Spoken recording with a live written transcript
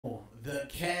The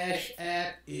Cash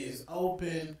App is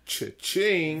open.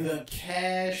 Cha-ching. The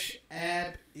Cash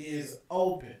App is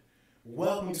open.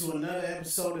 Welcome to another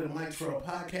episode of the Myke Terrel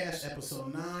Podcast,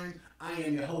 episode 9. I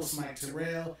am your host, Myke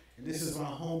Terrel, and this is my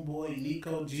homeboy,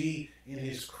 Nico G, in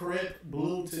his Crip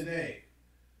Blue today.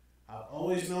 I've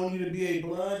always known you to be a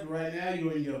blood. Right now,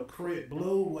 you're in your Crip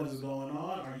Blue. What is going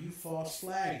on? Are you false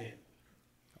flagging?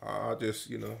 I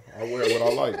just, I wear what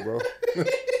I like, bro.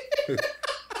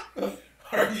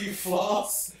 Are you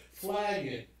false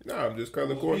flagging? Nah, I'm just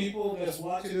color Well, coordinated. people that's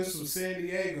watching this from San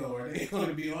Diego, are they going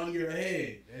to be on your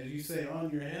head, as you say, on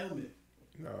your helmet?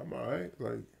 Nah, I'm alright.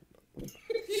 Like,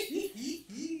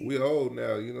 we old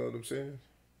now, you know what I'm saying?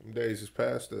 Them days is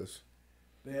past us.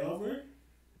 They over?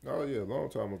 Oh yeah, a long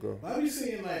time ago. I be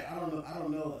seeing like I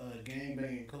don't know gang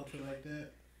banging culture like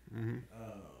that. Mm-hmm.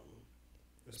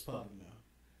 It's public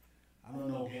now. I don't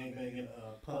know gang banging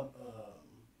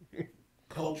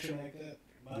culture like that.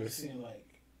 But I be seeing like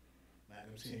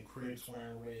I'm seeing Crips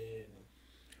wearing red and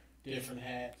different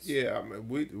hats. Yeah, I mean,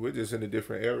 we're just in a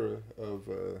different era of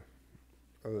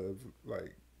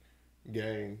like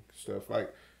gang stuff.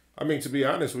 Like, I mean, to be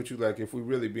honest with you, like if we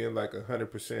really being like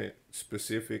 100%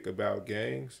 specific about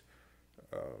gangs,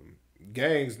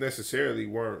 gangs necessarily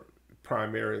weren't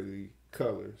primarily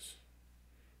colors.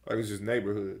 Like it's just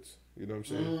neighborhoods. You know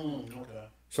what I'm saying? Okay.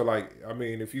 So like, I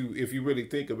mean, if you really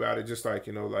think about it, just like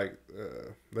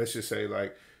let's just say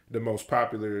like the most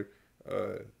popular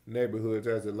neighborhoods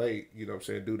as of late, you know what I'm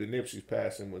saying, due to Nipsey's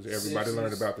passing, was everybody 60s.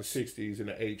 learned about the 60s and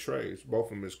the 8 Trays. Both of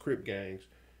them is Crip gangs,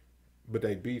 but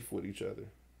they beef with each other.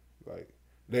 Like,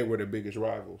 they were the biggest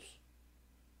rivals,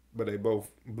 but they both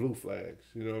blue flags,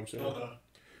 you know what I'm saying? Okay.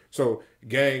 So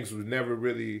gangs was never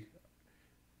really,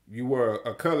 you were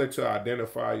a color to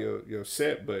identify your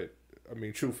set, but I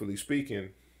mean, truthfully speaking,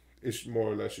 it's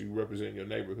more or less you represent your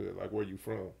neighborhood, like where you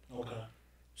from. Okay.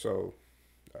 So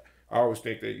I always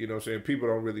think that, you know what I'm saying, people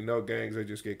don't really know gangs, they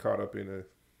just get caught up in a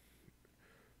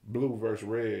blue versus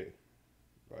red.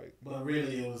 Like, but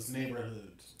really it was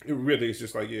neighborhoods. It really is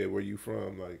just like, yeah, where you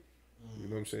from, like, you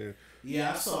know what I'm saying?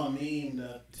 Yeah, I saw a meme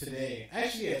today.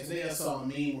 Actually, yeah, today I saw a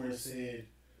meme where it said,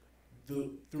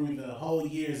 through the whole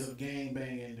years of gang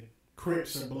banging, the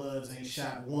Crips or Bloods ain't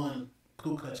shot one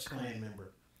Ku Klux Klan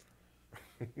member.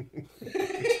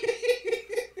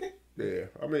 Yeah,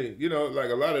 I mean, like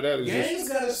a lot of that is gangs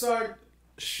gotta start,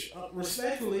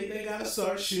 respectfully, they gotta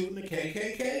start shooting the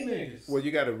KKK niggas. Well,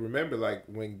 you gotta remember, like,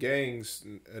 when gangs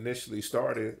initially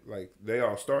started, like, they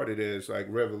all started as, like,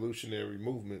 revolutionary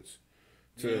movements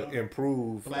to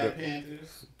improve Black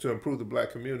Panthers. To improve the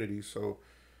black community. So,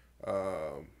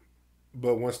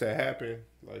 but once that happened,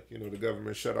 like, the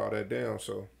government shut all that down,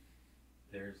 so.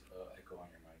 There's echo on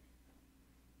your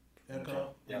mic.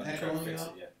 Echo? Yeah, Echo on your mic?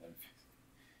 Yeah, I'm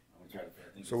gonna try to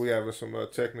fix it. So we having some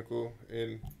technical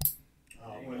in.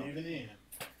 Oh, we're even in.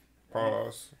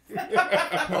 Pause.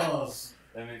 Pause.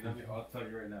 I'll tell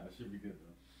you right now, it should be good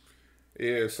though.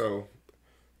 Yeah, so.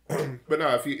 But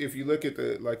no, if you look at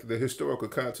the historical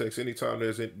context, anytime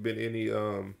there's been any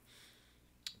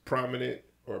prominent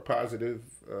or positive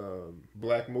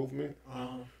black movement,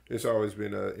 it's always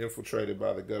been infiltrated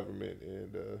by the government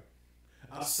and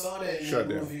I saw that in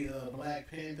the movie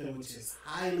Black Panther, which is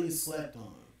highly slept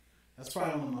on. That's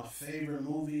probably one of my favorite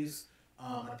movies.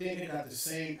 I think it got the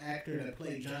same actor that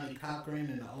played Johnny Cochran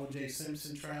in the O.J.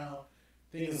 Simpson trial.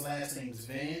 I think his last name's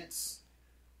Vance.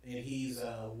 And he's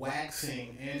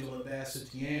waxing Angela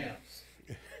Bassett's yams.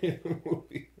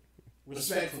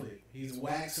 Respectfully, he's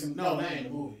waxing. No, not in the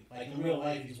movie. Like in real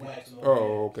life, he's waxing.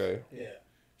 Oh, okay. Yeah,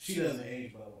 she doesn't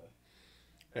age, by the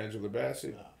way. Angela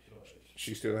Bassett. Nah,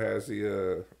 she still has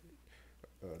the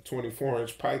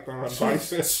 24-inch python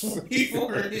biceps.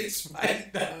 24-inch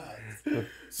python.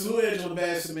 Salute Angela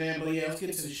Bassett, man. But yeah, let's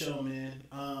get to the show, man.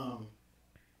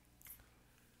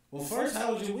 Well, first,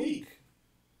 how was your week?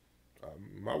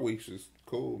 My week's just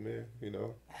cool, man.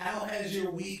 How has your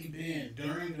week been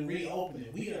during the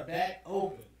reopening? We are back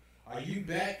open. Are you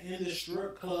back in the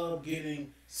strip club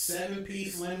getting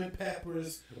 7-piece lemon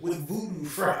peppers with voodoo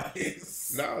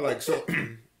fries? No, like so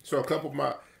a couple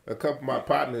of my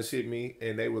partners hit me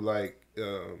and they were like,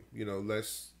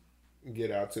 let's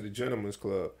get out to the gentleman's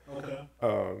club. Okay.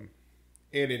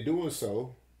 And in doing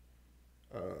so,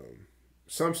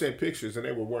 some sent pictures and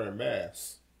they were wearing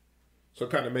masks. So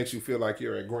it kind of makes you feel like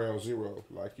you're at ground zero.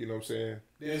 Like, you know what I'm saying?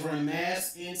 There's wearing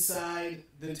masks inside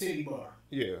the titty bar.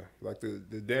 Yeah, like the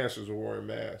dancers are wearing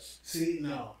masks. See,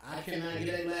 no, I cannot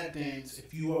get a lap dance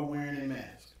if you are wearing a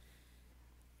mask.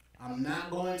 I'm not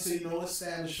going to no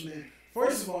establishment.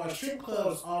 First of all, strip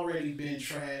clubs already been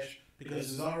trashed because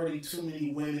there's already too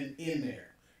many women in there.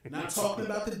 Not talking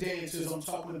about the dancers. I'm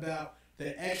talking about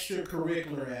the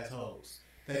extracurricular assholes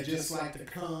that just like to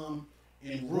come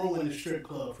and ruin the strip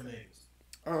club for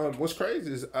niggas. What's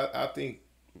crazy is I think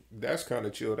that's kind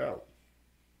of chilled out.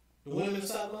 The women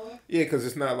stop going? Yeah, because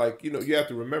it's not like, you have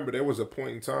to remember there was a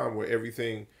point in time where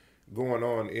everything going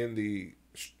on in the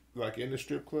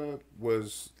strip club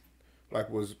was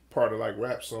part of like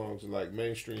rap songs and like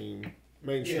mainstream.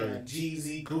 Yeah, like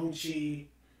Jeezy, Gucci.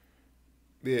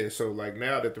 Yeah, so like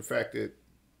now that the fact that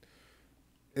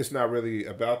it's not really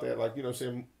about that, like, what I'm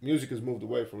saying, music has moved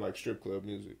away from like strip club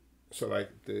music. So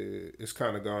like it's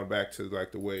kind of gone back to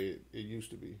like the way it used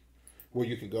to be, where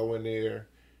you can go in there,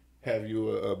 have you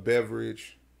a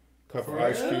beverage, couple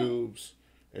ice cubes,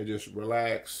 and just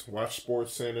relax, watch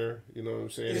Sports Center. You know what I'm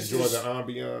saying? Enjoy the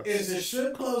ambiance. Is the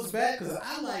strip clubs back? Because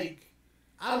I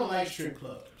don't like strip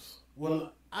clubs.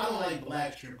 Well, I don't like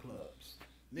black strip clubs.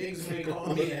 Niggas may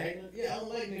call me a hater. Yeah, I don't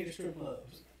like nigga strip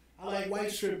clubs. I like white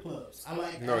strip clubs. I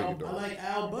like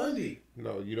Al Bundy.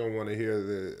 No, you don't want to hear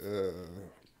the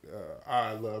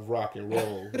I love rock and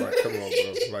roll. Like, come on,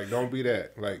 bro. Like, don't be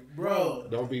that. Like, bro,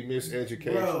 don't be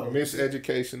miseducation. Bro.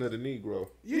 Miseducation of the Negro.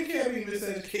 You can't be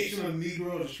miseducation of the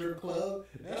Negro in a strip club.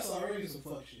 That's already some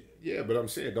fuck shit. Yeah, but I'm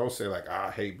saying, don't say like,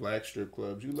 I hate black strip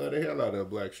clubs. You love the hell out of a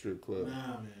black strip club.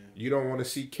 Nah, man. You don't want to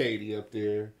see Katie up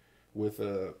there with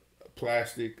a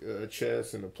plastic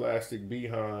chest and a plastic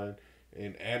behind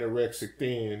and anorexic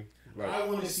thin. Like, I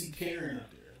want to see Karen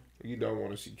up there. You don't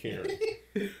want to see Karen.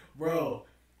 Bro,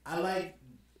 I like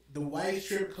the white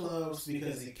strip clubs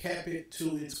because it kept it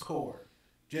to its core.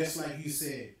 Just like you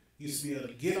said. You used to be able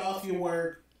to get off your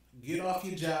work, get off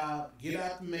your job, get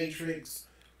out the matrix,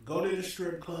 go to the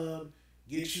strip club,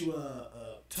 get you a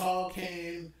tall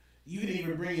can. You can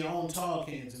even bring your own tall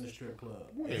cans in the strip club.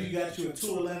 When? If you got you a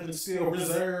 211 Steel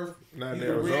Reserve. Not in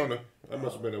Arizona. That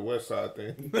must have been a West Side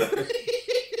thing.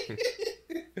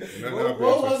 What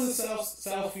was the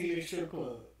South Phoenix strip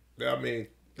club? I mean,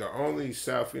 the only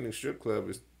South Phoenix strip club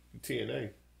is TNA.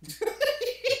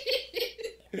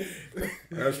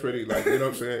 That's pretty, like, you know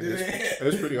what I'm saying?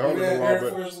 It's pretty hard in the wall,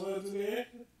 but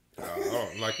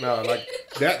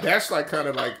that's like kind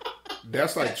of like,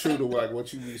 that's like true to like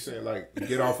what you be saying, like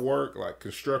get off work, like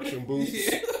construction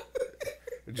boots,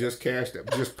 just cash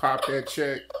that, just pop that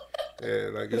check,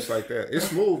 and like it's like that. It's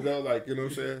smooth though, like, you know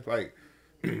what I'm saying? Like,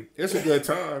 it's a good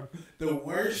time. The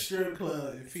worst strip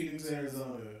club in Phoenix,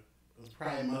 Arizona was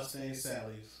probably Mustang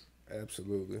Sally's.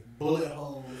 Absolutely. Bullet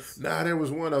holes. Nah, there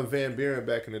was one on Van Buren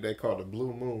back in the day called the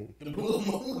Blue Moon. The Blue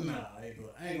Moon? Nah, I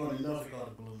ain't going to know if it called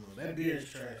the Blue Moon. That beer is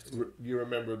trash. You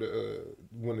remember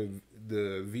when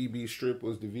the VB strip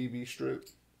was the VB strip?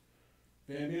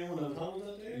 Van Buren, when the hoes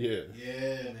out there? Yeah.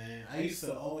 Yeah, man. I used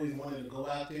to always wanted to go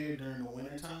out there during the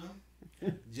wintertime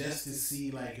just to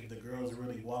see like if the girls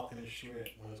really walking the strip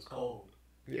when it's cold.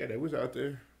 Yeah, they was out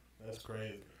there. That's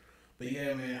crazy. But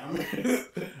yeah, man,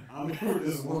 I remember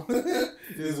this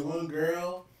one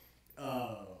girl,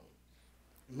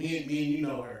 me and you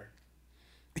know her,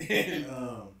 and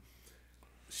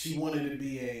she wanted to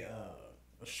be a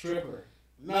stripper.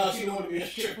 No, she wanted to be a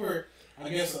stripper. I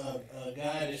guess a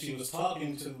guy that she was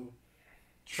talking to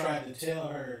tried to tell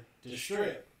her to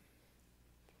strip.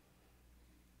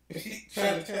 He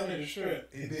tried to tell her to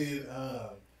strip, and then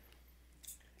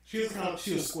she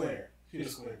was square. She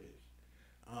was square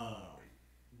bitch.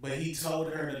 But he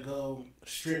told her to go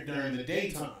strip during the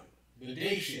daytime, the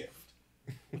day shift.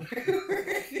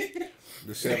 The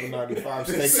 $7.95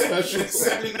 steak special. The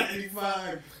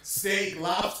 $7.95 steak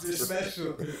lobster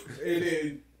special. And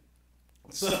then,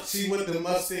 so she went to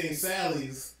Mustang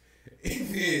Sally's. And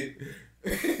then,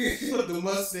 she went to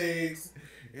Mustangs.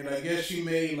 And I guess she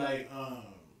made like,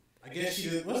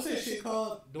 what's that shit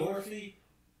called? Dorothy?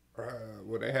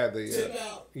 Well, they had the tip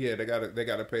out. Yeah, they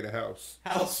gotta pay the house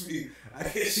fee. I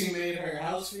guess she made her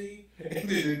house fee, and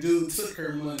then the dude took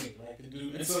her money. Like the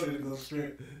dude, and so did go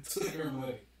strip, took her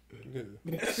money. Yeah.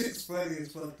 That shit's funny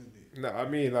as fuck to me. No, I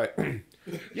mean like,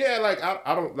 yeah, like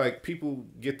I don't like people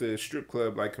get the strip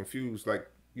club like confused, like,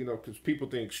 you know, because people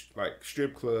think like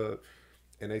strip club,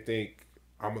 and they think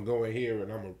I'm gonna go in here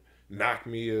and I'm gonna knock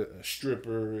me a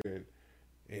stripper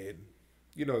and.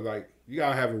 You know, like, you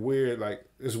gotta have a weird, like,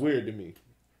 it's weird to me.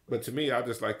 But to me, I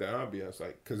just like the ambiance,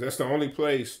 like, because that's the only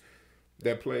place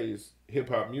that plays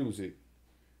hip-hop music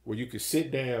where you can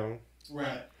sit down.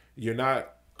 Right. You're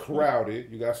not crowded.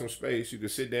 You got some space. You can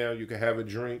sit down. You can have a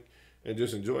drink and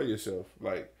just enjoy yourself.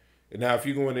 Like, and now if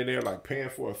you're going in there, like,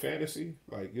 paying for a fantasy,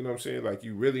 like, you know what I'm saying? Like,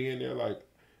 you really in there, like,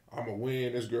 I'm gonna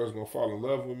win. This girl's gonna fall in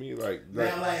love with me. Like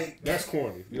that's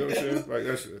corny. You know what I'm saying? Like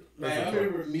that's I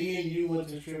remember me and you went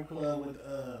to the strip club with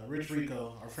Rich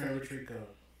Rico, our friend Rich Rico,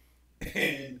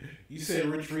 And you said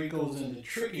Rich Rico's in the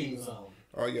tricking zone.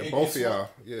 Oh yeah, And both guess of what? y'all.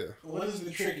 Yeah. What is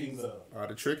the tricking zone?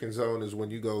 The tricking zone is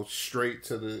when you go straight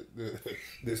to the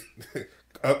this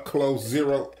up close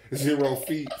 0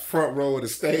 feet front row of the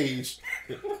stage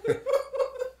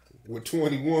with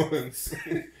 21s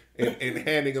and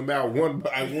handing them out one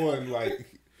by one. Like,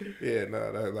 yeah,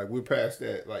 like we're past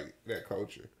that, like that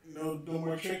culture. No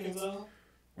more tricking zone.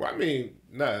 Well, I mean,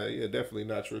 nah, yeah, definitely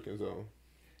not tricking zone.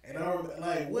 And I remember,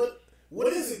 like,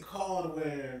 what is it called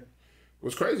where?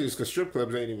 What's crazy is because strip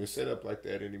clubs ain't even set up like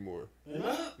that anymore. They're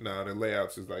not? Nah, the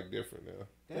layouts is like different now.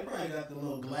 They probably got the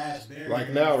little glass barrier.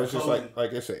 Like now, it's just like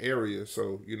it's an area.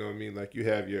 So you know what I mean. Like you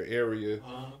have your area,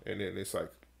 and then it's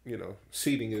like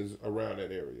seating is around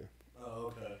that area.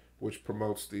 Oh, okay. Which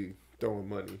promotes the throwing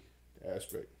money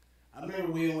aspect. I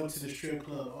remember we went to the strip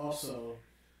club also,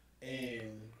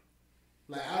 and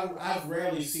like I've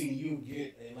rarely seen you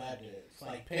get a lap dance,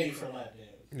 like pay for a lap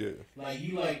dance. Yeah. Like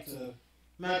you like to.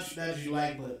 Not that you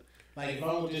like, but like if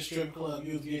I went to the strip club,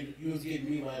 you was getting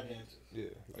me lap dances. Yeah.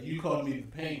 Like, you called me the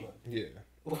penguin. Yeah.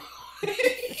 Why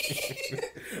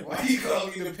you call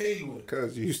me the penguin?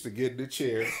 Because you used to get in the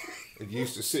chair and you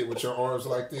used to sit with your arms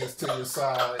like this to your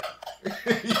side.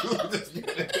 You would just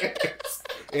get a dance.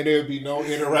 And there'd be no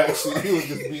interaction. You would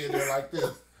just be in there like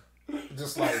this.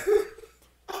 Just like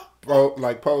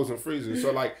pose and freezing.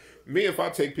 So like me, if I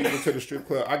take people to the strip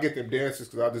club, I get them dances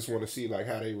because I just want to see like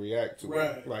how they react to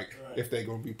it. Like if they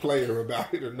gonna be player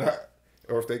about it or not,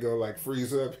 or if they gonna like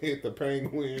freeze up, hit the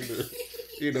penguin,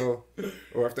 or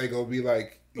or if they gonna be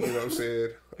like, you know what I'm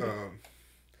saying.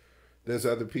 There's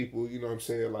other people, you know what I'm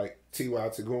saying, like T.Y.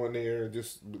 to go in there and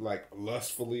just like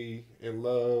lustfully in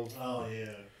love. Oh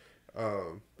yeah.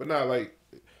 But not like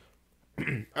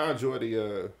I enjoy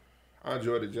the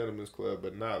gentleman's club,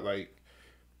 but not like.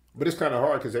 But it's kind of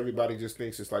hard because everybody just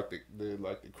thinks it's like the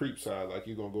creep side. Like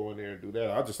you gonna go in there and do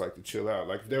that. I just like to chill out.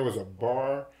 Like if there was a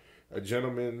bar, a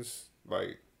gentleman's,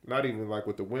 like not even like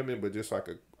with the women, but just like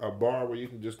a bar where you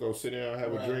can just go sit down,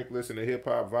 have a drink, listen to hip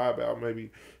hop, vibe out, maybe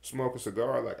smoke a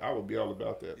cigar. Like I would be all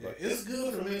about that. Like it's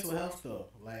good for mental health though.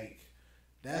 Like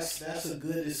that's a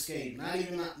good escape. Not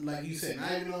even like you said,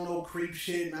 not even on no creep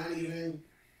shit. Not even.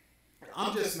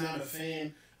 I'm just not a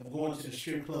fan of going to the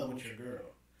strip club with your girl.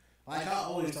 Like, I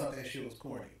always thought that shit was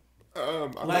corny.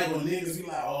 Like, when niggas be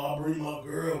like, oh, I'll bring my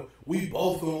girl. We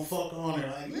both gonna fuck on her.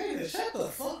 Like, nigga, shut the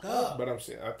fuck up. But I'm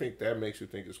saying, I think that makes you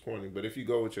think it's corny. But if you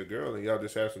go with your girl and y'all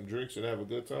just have some drinks and have a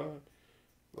good time,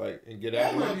 like, and get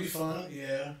out of it. That might be fun,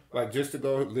 yeah. Like, just to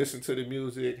go listen to the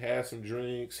music, have some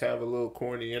drinks, have a little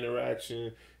corny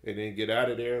interaction, and then get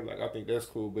out of there, like, I think that's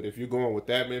cool. But if you're going with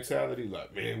that mentality,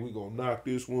 like, man, we gonna knock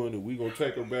this one and we gonna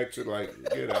take her back to, like,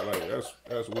 get out, like,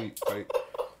 that's weak, like.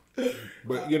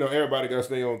 But everybody got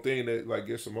their own thing that like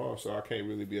gets them off, so I can't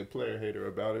really be a player hater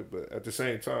about it. But at the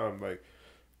same time, like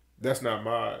that's not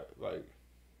my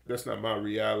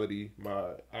reality,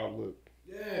 my outlook.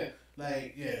 Yeah,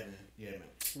 like man.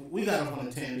 We got on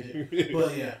a tangent,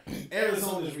 but yeah,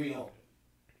 Arizona's reopened.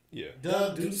 Yeah,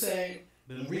 Doug Duce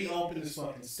been reopened his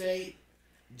fucking state.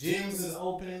 Gyms is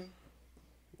open.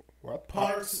 What?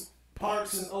 Parks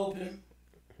is open.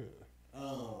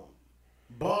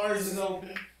 Bars is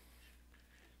open.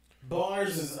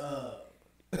 Bars is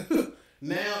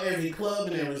now every club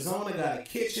in Arizona got a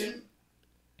kitchen.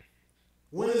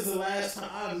 When is the last time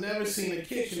I've never seen a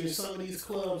kitchen in some of these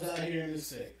clubs out here in the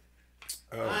state?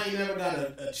 I ain't never got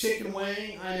a chicken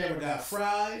wing. I never got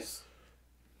fries.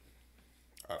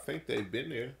 I think they've been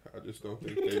there. I just don't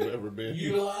think they've ever been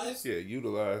utilized. Yeah,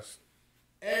 utilized.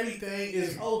 Everything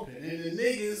is open, and the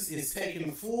niggas is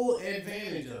taking full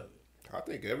advantage of it. I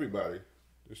think everybody.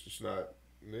 It's just not.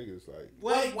 Niggas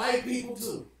like white people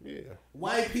too. Yeah,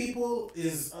 white people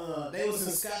is they was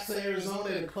in Scottsdale,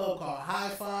 Arizona at a club called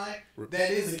Hi-Fi.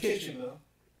 That is a kitchen though.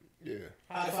 Yeah,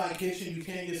 Hi-Fi kitchen. You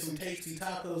can get some tasty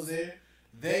tacos there.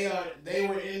 They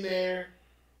were in there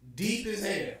deep as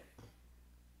hell.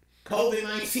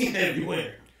 COVID-19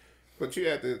 everywhere. But you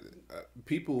have to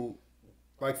people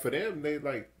like for them they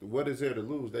like what is there to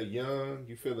lose? They're young.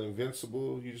 You feel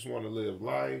invincible. You just want to live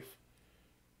life.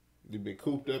 You've been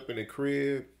cooped up in a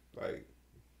crib, like.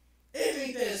 It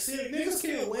ain't that serious. Niggas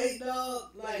can't wait,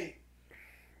 dog. Like.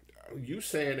 You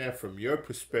saying that from your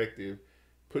perspective,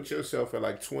 put yourself at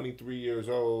like 23 years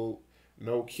old,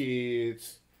 no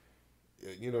kids.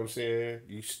 You know what I'm saying?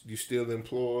 You still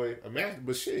employed. Imagine,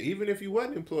 but shit, even if you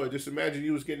wasn't employed, just imagine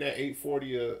you was getting that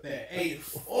 $840 That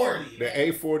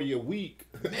 $840 a week.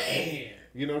 Man.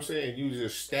 You know what I'm saying? You was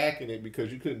just stacking it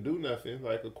because you couldn't do nothing.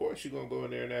 Like, of course you're going to go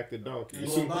in there and act a donkey. You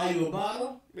going to buy you a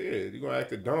bottle? Yeah, you're going to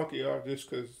act a donkey off just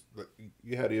because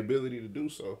you had the ability to do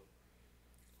so.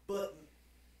 But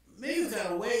niggas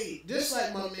gotta wait. Just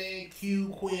like my man Q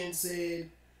Quinn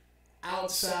said,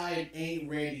 outside ain't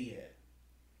ready yet.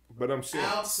 But I'm saying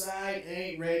outside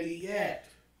ain't ready yet.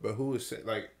 But who is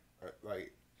like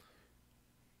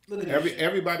look at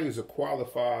everybody is a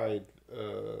qualified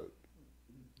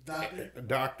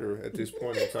doctor at this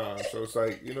point in time. So it's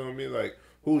like, you know what I mean? Like,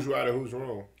 who's right or who's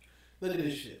wrong? Look at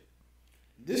this shit.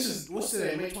 This is what's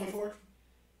today? May 24th.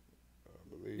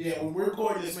 Yeah, So. when we're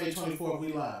recording this May 24th,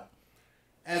 we live.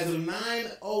 As of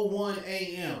 9:01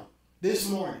 a.m. this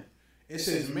morning, it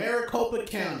says Maricopa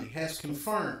County has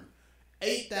confirmed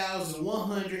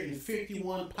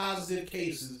 8,151 positive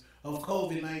cases of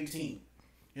COVID-19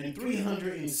 and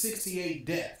 368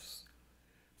 deaths.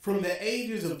 From the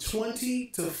ages of 20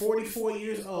 to 44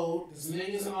 years old, this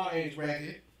niggas in our age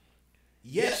bracket,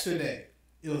 yesterday,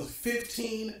 it was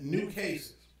 15 new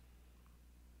cases.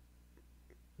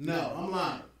 No, I'm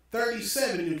lying.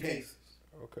 37 new cases.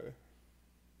 Okay.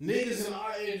 Niggas in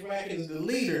our age bracket is the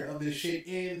leader of this shit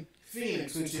in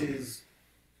Phoenix, which is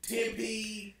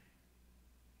Tempe,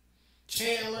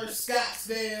 Chandler,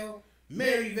 Scottsdale,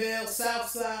 Maryvale,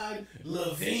 Southside,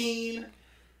 Levine.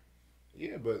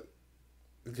 Yeah, but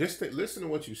just listen to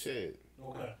what you said.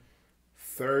 Okay.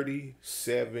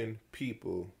 37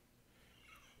 people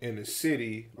in a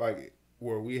city like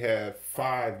where we have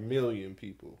 5 million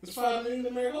people. It's 5 million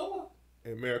in Maricopa?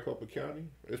 In Maricopa County?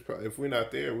 It's probably, if we're not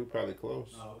there, we're probably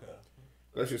close. Oh, okay.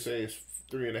 Let's just say it's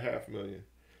 3.5 million.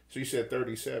 So you said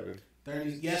 37.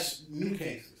 30, yes, new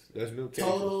cases. That's new cases.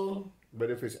 Total. But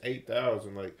if it's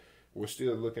 8,000, like, we're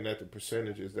still looking at the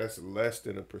percentages. That's less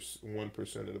than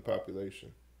 1% of the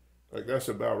population. Like, that's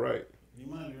about right. You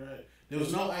might be right. There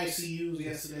was no ICUs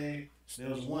yesterday. There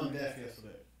was one death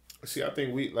yesterday. See, I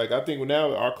think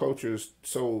now our culture is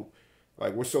so,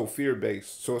 like, we're so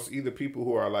fear-based. So it's either people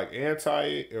who are, like, anti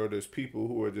it or there's people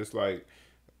who are just, like,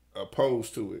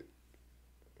 opposed to it.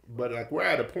 But, like, we're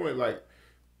at a point, like,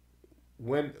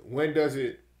 when is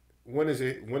it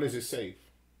safe?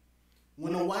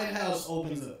 When the White House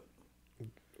opens up.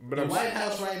 But the White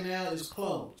House right now is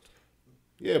closed.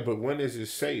 Yeah, but when is it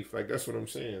safe? Like, that's what I'm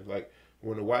saying. Like,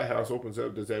 when the White House opens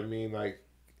up, does that mean, like,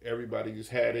 everybody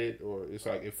just had it, or it's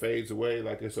like it fades away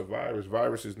like it's a virus?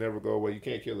 Viruses never go away. You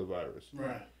can't kill a virus.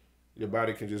 Right. Your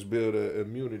body can just build an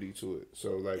immunity to it.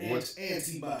 So, like,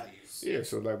 antibodies. Yeah,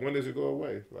 so, like, when does it go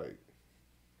away? Like,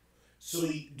 so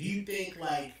do you think,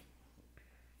 like,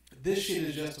 this shit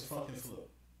is just a fucking flu?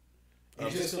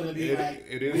 It's just gonna be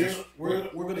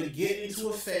we're gonna get into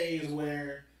a phase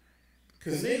where,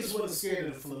 because niggas wasn't scared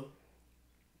of the flu.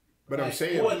 But like, I'm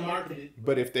saying, it wasn't marketed.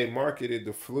 But if they marketed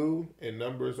the flu in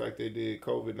numbers like they did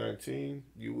COVID-19,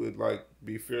 you would, like,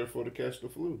 be fearful to catch the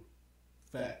flu.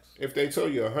 Facts. If they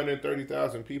told you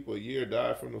 130,000 people a year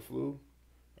die from the flu,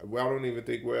 well, I don't even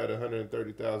think we're at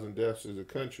 130,000 deaths as a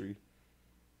country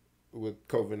with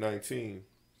COVID-19.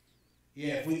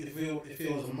 Yeah, if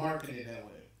it was marketed that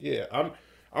way. Yeah,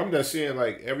 I'm not saying,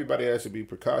 like, everybody has to be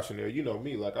precautionary. You know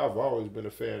me, like, I've always been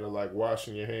a fan of, like,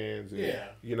 washing your hands and, yeah,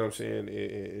 you know what I'm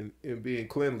saying, and being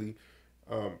cleanly.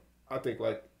 I think,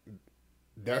 like,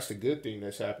 that's the good thing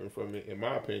that's happened from it, in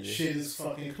my opinion. Shit is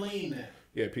fucking clean now.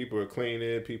 Yeah, people are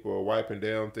cleaning, people are wiping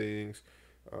down things.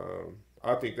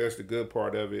 I think that's the good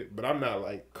part of it. But I'm not,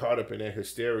 like, caught up in that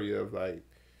hysteria of, like,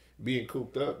 being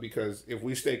cooped up, because if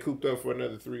we stay cooped up for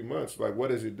another 3 months, like, what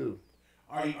does it do?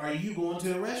 Are you going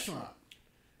to a restaurant?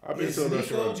 I've been to a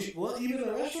restaurant. What? You been to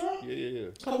a restaurant? Yeah.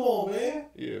 Come on, man.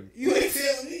 Yeah. You ain't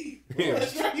telling me. What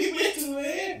restaurant you been to,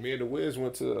 man? Me and the Wiz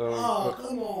went to.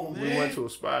 Come on, man. We went to a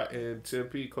spot in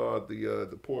Tempe called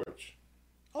the Porch.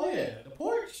 Oh yeah, the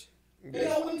Porch. Yeah. They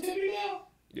got one in Tempe now.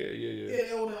 Yeah. Yeah,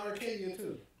 they own in Arcadia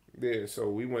too. Yeah, so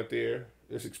we went there.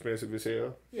 It's expensive as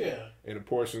hell. Yeah. And the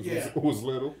portions was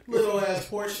little. Little ass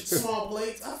portion, small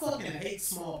plates. I fucking hate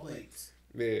small plates.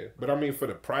 Yeah, but I mean, for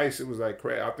the price, it was like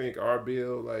crap. I think our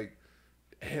bill, like,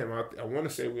 damn, I want to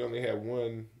say we only had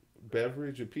one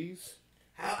beverage apiece.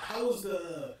 How was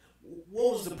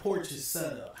what was the Porch's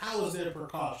setup? How was their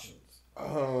precautions?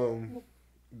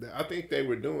 I think they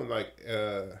were doing like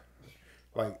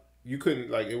you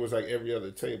couldn't, like, it was like every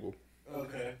other table.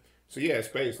 Okay. So yeah,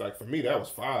 space. Like, for me, that was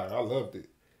fire. I loved it.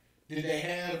 Did they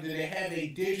have a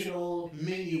digital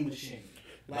menu machine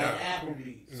like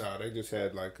Applebee's? No, they just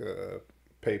had like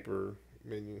paper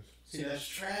menus. See, that's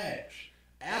trash.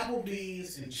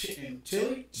 Applebee's and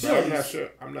Chili.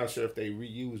 I'm not sure if they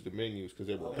reused the menus because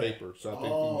they were paper. So I think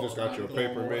you just got your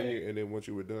paper menu, and then once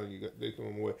you were done, they threw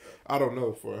them away. I don't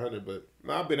know for 100, but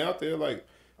I've been out there. Like,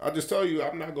 I just told you,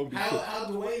 I'm not gonna be.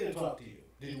 How'd the waiter talk to you?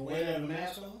 Did the waiter have a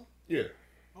mask on? Yeah.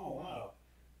 Oh wow.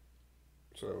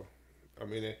 So, I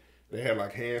mean, They had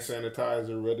like hand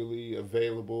sanitizer readily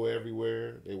available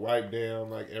everywhere. They wiped down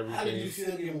like everything. How did you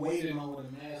feel getting waited on with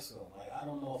a mask on? Like, I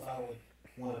don't know if I would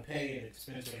want to pay an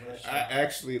expensive restaurant. I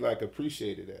actually like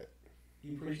appreciated that.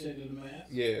 You appreciated the mask?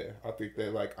 Yeah, I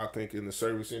think in the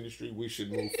service industry we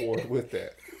should move forward with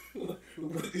that.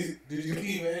 Did you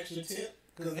leave an extra tip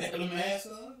because they had a mask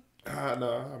on?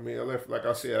 No, I mean I left. Like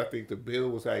I said, I think the bill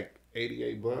was like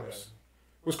 $88.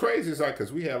 What's crazy is like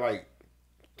because we had like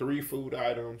 3 food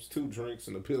items, 2 drinks,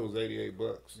 and the bill was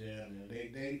 $88. Yeah, man,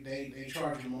 they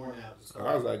charge you more now.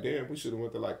 I was like, damn, we should have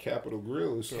went to like Capitol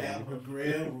Grill or something. Capitol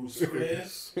Grill, Roost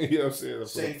Chris. You know what I'm saying?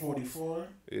 State 44.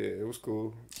 Yeah, it was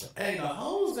cool. Hey, the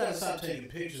hoes gotta stop taking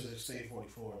pictures at State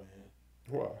 44, man.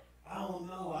 Why? I don't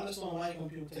know. I just don't like when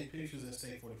people take pictures at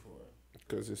State 44.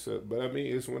 Because but I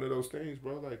mean, it's one of those things,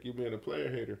 bro. Like you being a player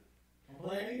hater. A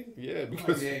player hater? Yeah,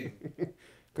 because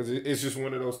it's just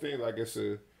one of those things. Like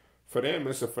for them,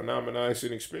 it's a phenomenon. It's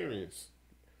an experience.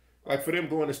 Like for them,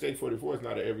 going to State 44 is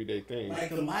not an everyday thing. Like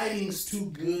the lighting's too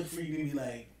good for you to be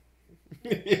like.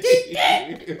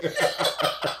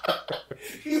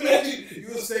 You imagine you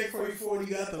in State 44 and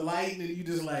you got the lighting and you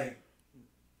just like.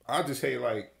 I just hate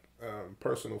like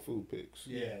personal food pics.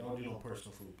 Yeah, don't do no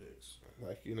personal food pics.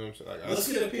 Like, you know what I'm saying? Like, let's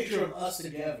get a picture of us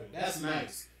together. That's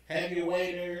nice. Have your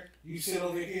waiter. You sit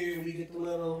over here. We get the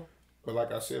little. But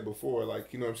like I said before,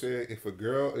 like, you know what I'm saying? If a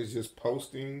girl is just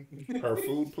posting her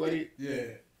food plate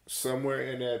somewhere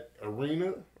in that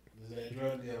arena. Is that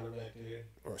drug dealer back there?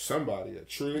 Or somebody, a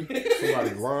trick,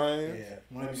 somebody lying,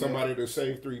 somebody to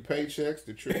save 3 paychecks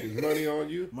to trick his money on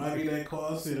you. Might be that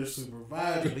call center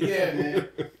supervisor. But yeah, man.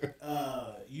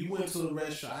 You went to a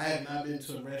restaurant. I have not been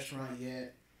to a restaurant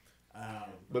yet.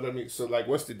 But I mean, so like,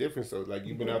 what's the difference though? Like,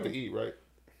 you've been out to eat, right?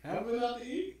 Have been out to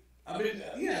eat? I've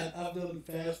done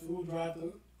fast food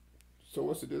drive-through. So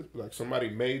what's the difference? Like, somebody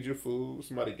made your food,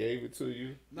 somebody gave it to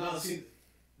you? No, see,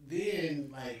 then,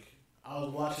 like, I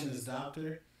was watching this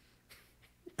doctor.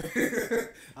 On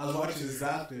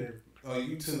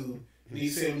YouTube, and he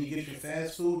said when you get your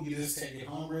fast food, you just take it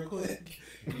home real quick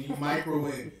and you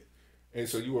microwave it. And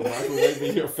so you were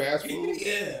microwaving your fast food?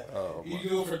 Yeah. Oh, you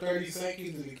do it for 30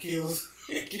 seconds and it kills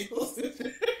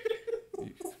it.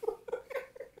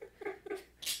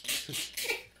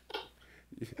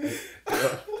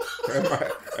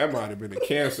 That might have been a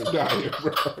cancer diet,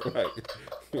 bro.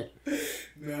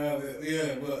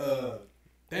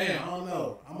 Damn, I don't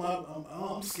know.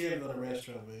 I'm scared to go to the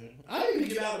restaurant, man. I need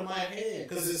to get out of my head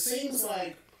because it seems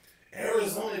like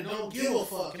Arizona don't give a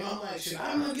fuck, and I'm like, shit,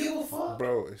 I don't give a fuck.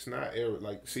 Bro, it's not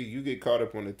like, see, you get caught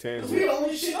up on the tangent. We the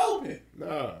only shit open.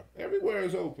 Nah, everywhere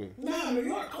is open. Nah, New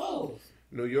York closed.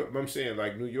 New York, I'm saying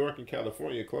like New York and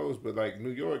California closed, but like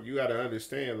New York, you got to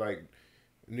understand, like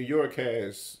New York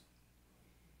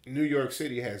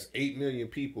City has 8 million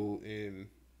people in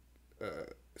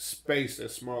space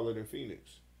that's smaller than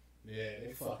Phoenix. Yeah,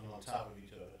 they fucking on top of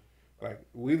each other. Like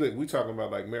we talking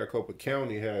about like Maricopa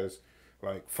County has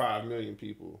like 5 million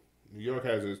people. New York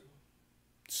has a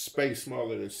city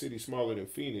smaller than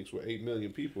Phoenix with 8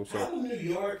 million people. So how do New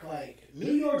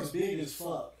York's big as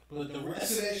fuck, but the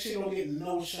rest of that shit don't get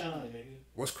no shine, nigga.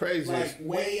 What's crazy is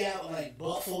way out like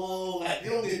Buffalo, like they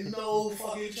don't get no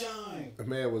fucking shine.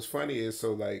 Man, what's funny is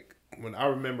so like when I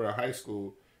remember in high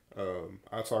school,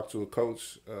 I talked to a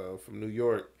coach from New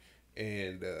York,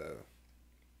 and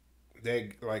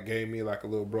they like gave me like a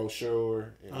little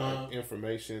brochure and like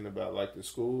information about like the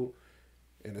school,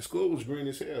 and the school was green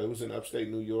as hell. It was in upstate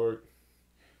New York,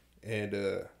 and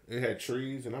it had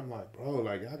trees, and I'm like, bro,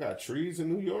 like I got trees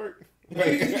in New York,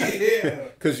 like, yeah,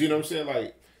 because you know what I'm saying,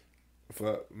 like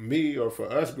for me or for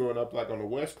us growing up like on the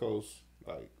West Coast,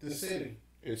 like the city.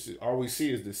 It's all we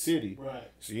see is the city. Right.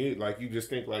 So you just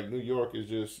think like New York is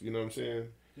just, you know what I'm saying?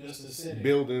 Just the city.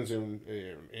 Buildings and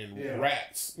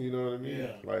rats, you know what I mean?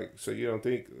 Yeah. Like, so you don't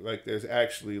think like there's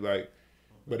actually like,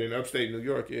 but in upstate New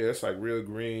York, yeah, it's like real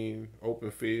green, open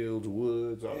fields,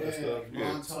 woods, all that stuff.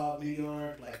 Montauk, New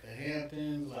York, like the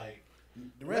Hamptons, like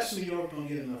the rest of New York don't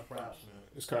get enough props, man.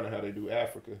 It's kind of how they do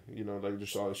Africa, you know, like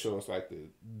just always show us like the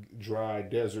dry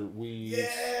desert weeds.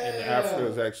 Yeah. And Africa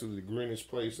is actually the greenest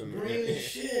place in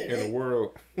the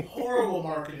world. Horrible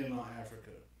marketing on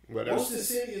Africa. But what's the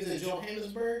city? Is it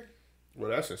Johannesburg? Well,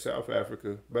 that's in South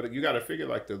Africa. But you got to figure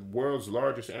like the world's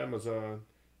largest Amazon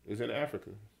is in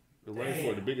Africa. The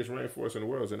rainforest, the biggest rainforest in the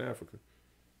world is in Africa.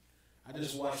 I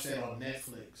just watched that on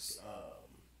Netflix.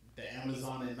 The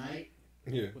Amazon at night.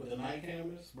 Yeah. With the night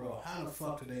cameras, bro. How the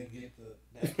fuck did they get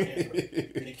that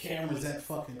camera? The cameras that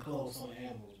fucking close on the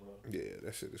animals, bro. Yeah,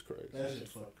 that shit is crazy. That shit's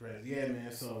fucking crazy. Yeah,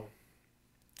 man. So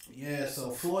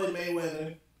Floyd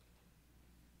Mayweather,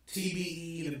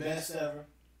 TBE, the best ever.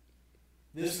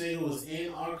 This nigga was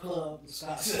in our club in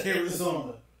Scottsdale,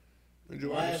 Arizona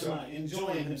last night,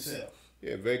 enjoying himself.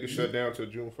 Yeah, Vegas shut down till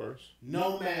June 1st.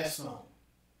 No mask on.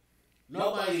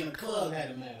 Nobody in the club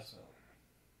had a mask on.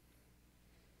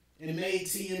 It made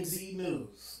TMZ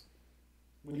news.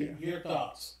 Your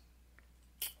thoughts?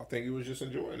 I think he was just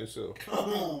enjoying himself. Come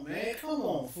on, man. Come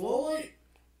on, Floyd.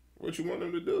 What you want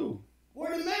him to do?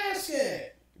 Where the mask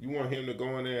at? You want him to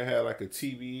go in there and have like a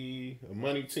TV, a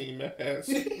money team mask?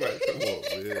 Like, come on,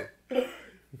 man.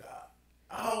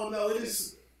 I don't know.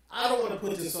 I don't want to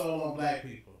put this all on black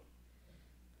people.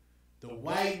 The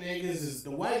white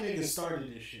niggas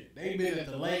started this shit. They been at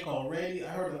the lake already. I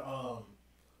heard of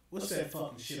what's that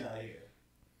fucking shit out here?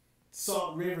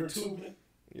 Salt River tubing.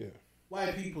 Yeah.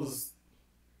 White people's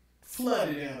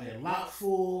flooded down there. Lock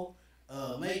full.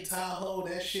 Lake Tahoe,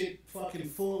 that shit fucking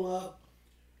full up.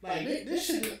 Like, this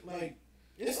shit, like,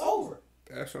 it's over.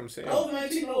 That's what I'm saying.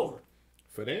 COVID-19 over.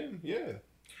 For them, yeah.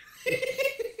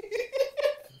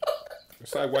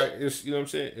 It's like white, you know what I'm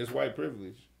saying? It's white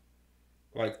privilege.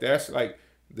 Like, that's like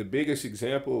the biggest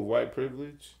example of white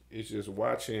privilege is just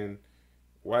watching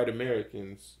white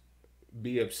Americans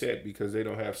be upset because they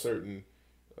don't have certain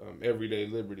everyday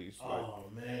liberties.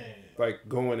 Oh, man. Like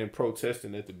going and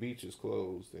protesting that the beach is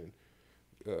closed and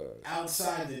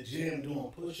outside the gym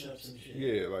doing push-ups and shit.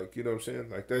 Yeah, like, you know what I'm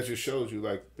saying? Like, that just shows you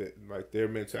like that, like their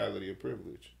mentality of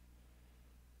privilege.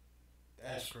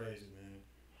 That's crazy, man.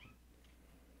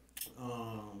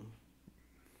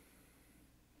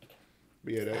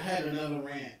 Yeah, I had another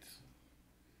rant.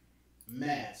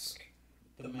 Mask.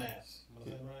 The mask. Was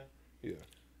that right? Yeah.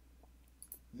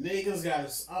 Niggas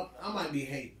gotta. I might be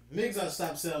hating. Niggas gotta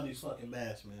stop selling these fucking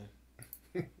masks, man.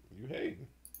 You hating?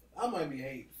 I might be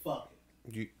hating. Fuck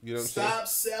it. You know what I'm Stop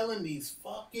selling these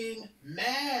fucking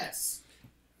masks.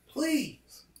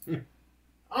 Please.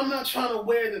 I'm not trying to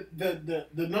wear the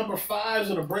number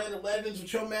 5s or the brand 11s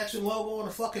with your matching logo on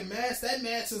the fucking mask. That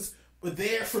mask is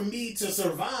there for me to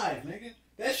survive, nigga.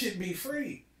 That should be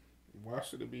free. Why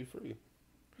should it be free?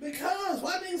 Because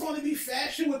why niggas want to be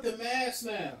fashion with the mask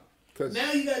now?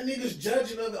 Now you got niggas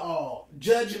judging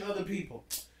other people.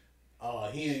 Oh,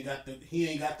 he ain't got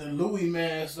the Louis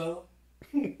mask though.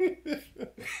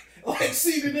 Like,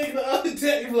 see the nigga the other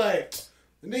day, like,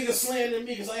 the nigga slandering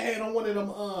me because I had on one of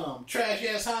them trash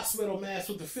ass hospital masks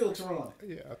with the filter on it.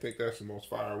 Yeah, I think that's the most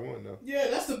fire one though. Yeah,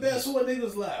 that's the best one.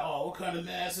 Niggas like, oh, what kind of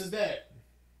mask is that?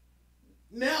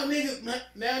 Now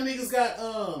niggas got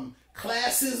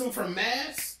classism for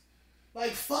masks.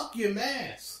 Like, fuck your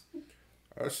mask.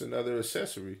 That's another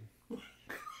accessory.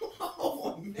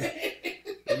 Oh man.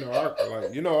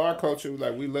 Our culture,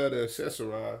 like, we love to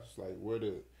accessorize. Like,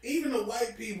 even the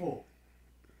white people.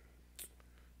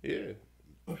 Yeah.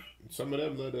 Some of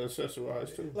them love to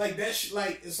accessorize too. Like that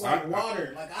like it's like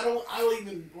water. Like I don't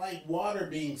even like water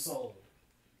being sold.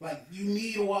 Like, you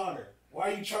need water.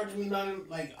 Why are you charging me nothing?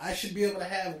 Like, I should be able to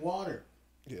have water.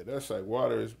 Yeah, that's like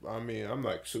water is. I mean, I'm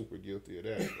like super guilty of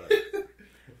that. Like,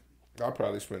 I'll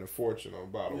probably spend a fortune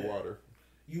on bottled water.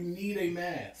 You need a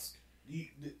mask.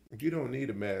 You don't need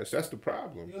a mask. That's the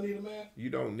problem. You don't need a mask? You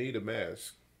don't need a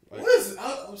mask. Like, what is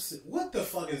it? What the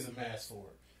fuck is a mask for?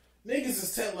 Niggas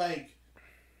is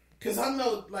because I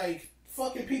know, like,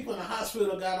 fucking people in the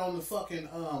hospital got on the fucking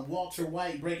Walter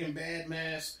White Breaking Bad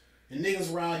mask, and niggas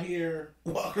were out here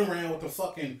walking around with a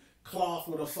fucking cloth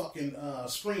with a fucking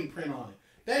screen print on it.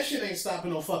 That shit ain't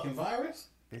stopping no fucking virus.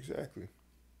 Exactly.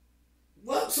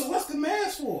 What? So what's the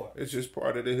mask for? It's just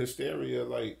part of the hysteria,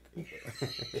 like,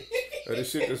 of the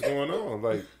shit that's going on.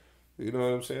 Like, you know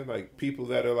what I'm saying? Like, people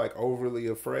that are, like, overly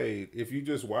afraid. If you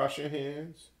just wash your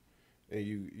hands and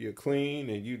you're clean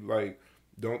and you, like,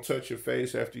 don't touch your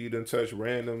face after you done touch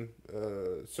random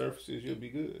surfaces, you'll be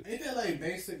good. Ain't that, like,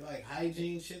 basic, like,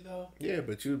 hygiene shit, though? Yeah,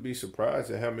 but you'd be surprised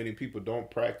at how many people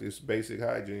don't practice basic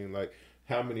hygiene. Like,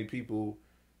 how many people...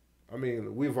 I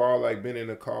mean, we've all, like, been in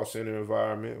a call center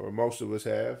environment, or most of us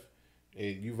have,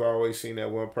 and you've always seen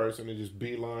that one person that just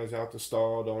beelines out the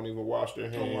stall, don't even wash their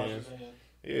hands.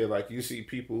 Yeah, like, you see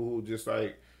people who just,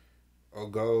 like, will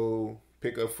go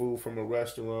pick up food from a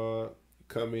restaurant,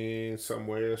 come in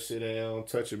somewhere, sit down,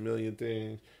 touch a million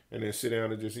things, and then sit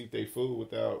down and just eat their food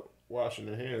without washing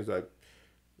their hands. Like,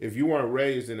 if you weren't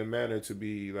raised in a manner to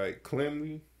be, like,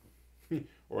 cleanly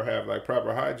or have, like,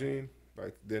 proper hygiene,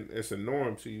 like, then it's a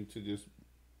norm to you to just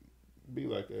be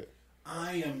like that.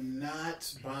 I am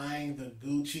not buying the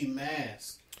Gucci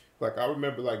mask. Like, I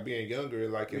remember, like, being younger,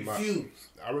 like,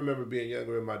 I remember being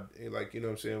younger like, you know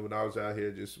what I'm saying, when I was out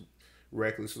here just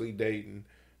recklessly dating,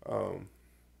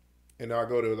 and I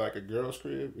go to, like, a girl's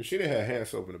crib. If she didn't have hand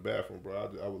soap in the bathroom, bro,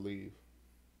 I would leave.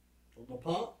 The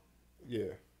pump?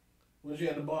 Yeah. Where's you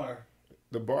at the bar?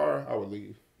 The bar, I would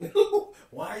leave.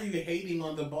 Why are you hating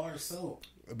on the bar soap?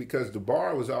 Because the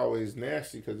bar was always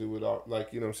nasty because it would all, like,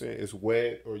 you know what I'm saying, it's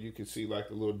wet or you could see like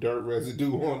the little dirt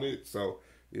residue on it. So,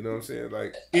 you know what I'm saying?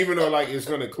 Like, even though like it's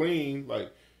gonna clean,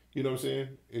 like, you know what I'm saying?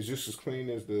 It's just as clean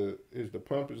as the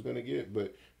pump is gonna get,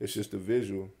 but it's just the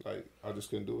visual. Like, I just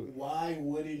couldn't do it. Why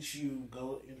wouldn't you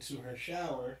go into her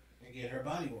shower and get her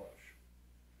body wash?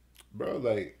 Bro,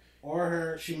 like,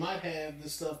 or she might have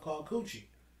this stuff called coochie.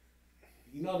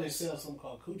 You know they sell something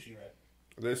called coochie, right?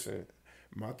 Listen,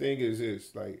 my thing is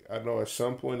this, like, I know at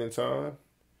some point in time,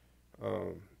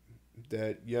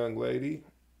 that young lady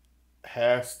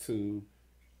has to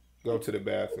go to the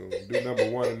bathroom, do number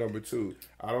one and number two.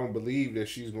 I don't believe that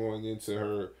she's going into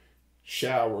her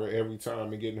shower every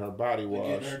time and getting her body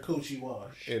washed. Getting her coochie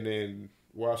washed. And then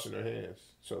washing her hands.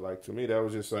 So, like, to me, that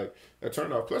was just, like, a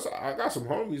turn off. Plus, I got some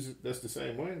homies that's the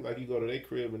same way. Like, you go to their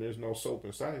crib and there's no soap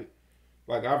in sight.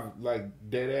 Like, I've, like,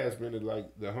 dead ass been to,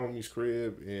 like, the homie's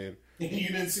crib and... You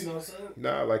didn't see no soap?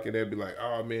 Nah, like, and they'd be like,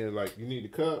 oh, man, like, you need a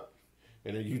cup?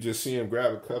 And then you just see him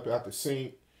grab a cup out the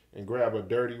sink and grab a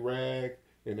dirty rag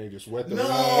and they just wet the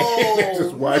rag and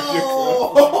just wipe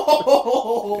your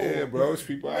cup. Yeah, bro, it's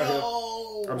people out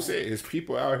here. I'm saying, it's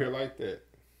people out here like that.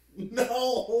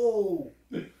 No.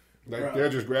 Like, bro, they'll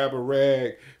just grab a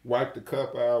rag, wipe the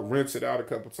cup out, rinse it out a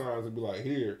couple times, and be like,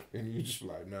 here. And you just be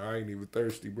like, nah, I ain't even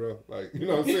thirsty, bro. Like, you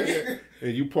know what I'm saying?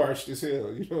 And you parched as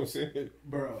hell, you know what I'm saying?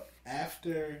 Bro,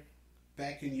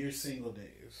 back in your single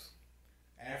days,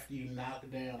 after you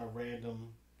knocked down a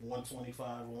random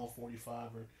 125 or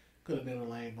 145, or could have been a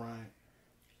Lane Bryant,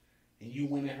 and you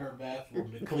went in her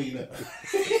bathroom to clean up.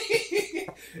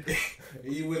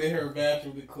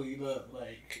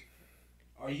 Like,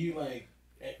 are you like,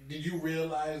 did you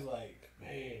realize, like,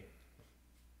 man,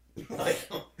 like,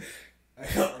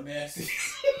 I'm nasty.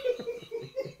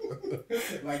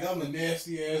 Like, I'm a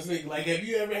nasty ass nigga. Like, have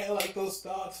you ever had, like, those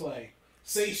thoughts? Like,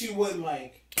 say she wasn't,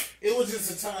 like, it was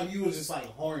just a time you was just, like,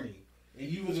 horny. And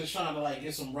you was just trying to, like,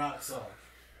 get some rocks off.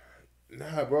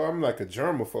 Nah, bro, I'm like a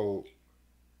germaphobe.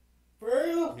 For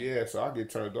real? Yeah, so I get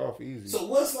turned off easy. So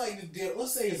what's, like, the deal?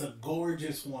 Let's say it's a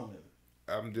gorgeous woman.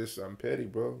 I'm petty,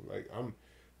 bro. Like,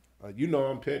 you know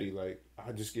I'm petty. Like,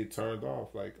 I just get turned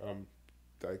off. Like,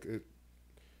 that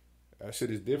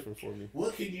shit is different for me.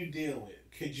 What can you deal with?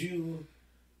 Could you...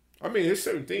 I mean, there's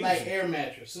certain things... Like air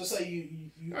mattress. Let's say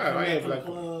you I ain't like...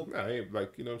 club. Nah, I ain't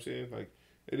like, you know what I'm saying? Like,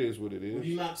 it is what it is. Would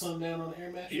you knock something down on the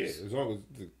air mattress? Yeah, as long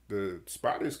as the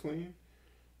spot is clean.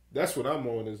 That's what I'm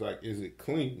on, is like, is it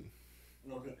clean?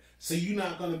 Okay. So you're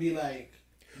not going to be like...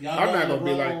 I'm not gonna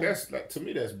be like, that's like, to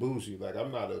me that's bougie. Like,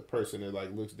 I'm not a person that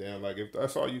like looks down. Like, if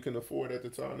that's all you can afford at the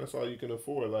time, that's all you can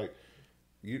afford. Like,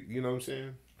 you know what I'm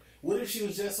saying? What if she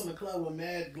was just in the club with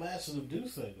mad glasses of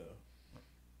Douce though?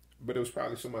 But it was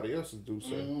probably somebody else's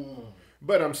Douce.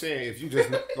 But I'm saying, if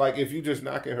you just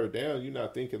knocking her down, you're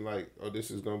not thinking like, oh, this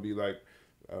is gonna be like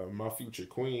my future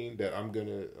queen that I'm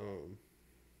gonna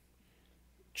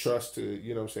trust to,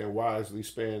 you know what I'm saying, wisely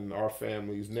spend our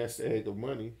family's nest egg of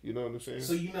money. You know what I'm saying?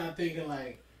 So you're not thinking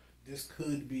like, this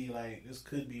could be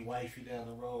wifey down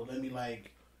the road. Let me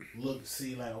like look,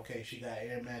 see like, okay, she got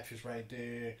air mattress right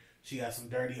there. She got some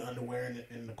dirty underwear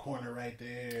in the corner right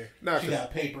there. She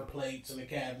got paper plates in the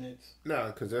cabinets. Nah,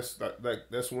 because that's like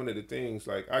that's one of the things.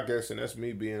 Like, I guess, and that's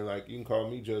me being like, you can call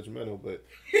me judgmental, but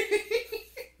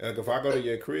like, if I go to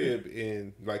your crib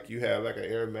and like you have like an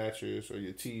air mattress or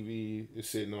your TV is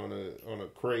sitting on a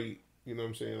crate, you know what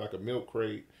I'm saying, like a milk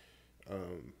crate,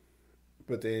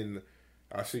 but then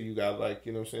I see you got like,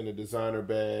 you know what I'm saying, a designer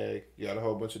bag, you got a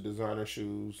whole bunch of designer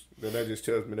shoes, then that just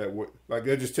tells me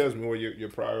that just tells me where your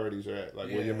priorities are at, like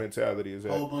where your mentality is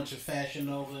at. A whole bunch of Fashion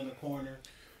Nova in the corner.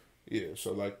 Yeah,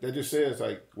 so like that just says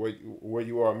like where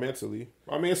you are mentally.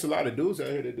 I mean, it's a lot of dudes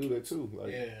out here that do that too.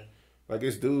 Like, yeah. Like,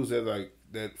 it's dudes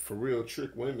that for real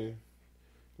trick women.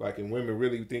 Like, and women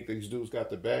really think these dudes got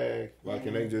the bag. Like,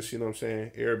 and they just, you know what I'm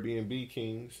saying, Airbnb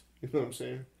kings. You know what I'm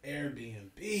saying?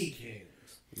 Airbnb kings.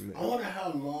 Man. I wonder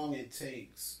how long it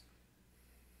takes.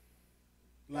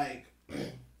 Like,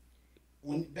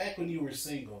 back when you were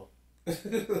single,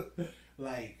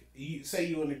 like, you say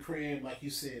you in the crib, like you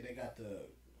said, they got the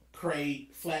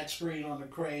crate, flat screen on the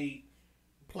crate,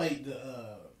 played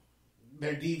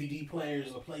their DVD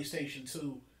players, or PlayStation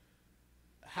 2.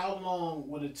 How long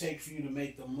would it take for you to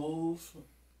make the move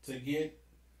to get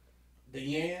the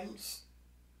yams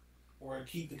or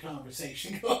keep the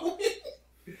conversation going?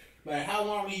 Like, how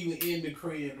long are you in the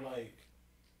crib, like,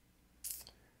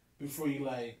 before you,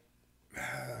 like...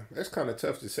 That's kind of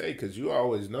tough to say, because you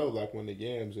always know, like, when the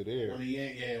yams are there.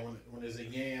 When there's a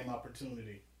yam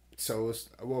opportunity. So it's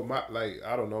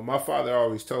I don't know. My father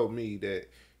always told me that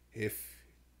if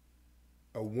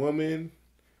a woman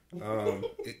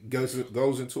it goes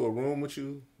into a room with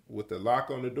you with the lock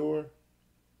on the door,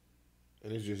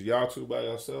 and it's just y'all two by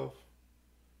yourself,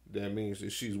 that means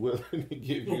that she's willing to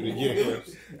give you the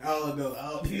yams. I don't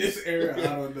know. In this era,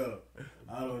 I don't know.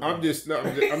 I'm just saying,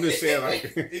 like, in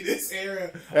this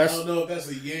era, I don't know if that's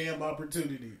a yam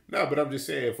opportunity. No, but I'm just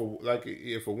saying,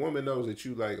 if a woman knows that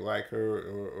you like her,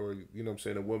 or you know what I'm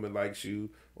saying, a woman likes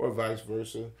you, or vice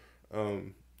versa,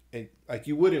 and like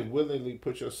you wouldn't willingly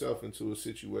put yourself into a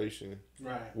situation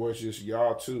right where it's just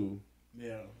y'all two,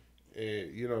 yeah,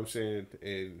 and you know what I'm saying,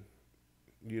 and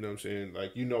you know what I'm saying,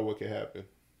 like you know what can happen.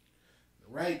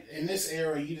 Right in this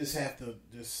era, you just have to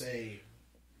just say,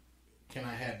 "Can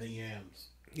I have the yams?"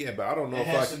 Yeah, but I don't know it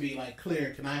has to be like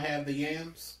clear. Can I have the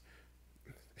yams?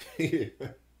 Yeah,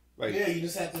 you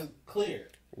just have to clear.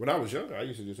 When I was younger, I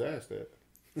used to just ask that.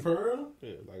 For real?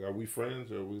 Yeah, like, are we friends,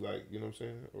 or are we like, you know what I'm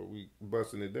saying, or are we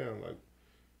busting it down, like,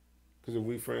 because if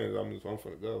we friends, I'm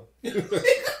finna go.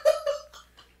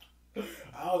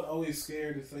 I was always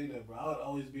scared to say that, bro. I would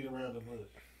always beat around the bush.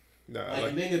 Nah,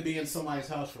 like a nigga be in somebody's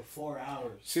house for 4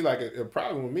 hours. See, like a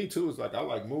problem with me too is like I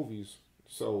like movies,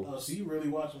 so. So you really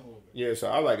watching a movie? Yeah, so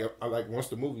I like once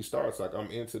the movie starts, like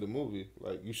I'm into the movie.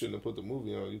 Like you shouldn't have put the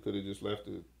movie on. You could have just left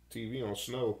the TV on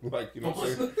snow, like you know what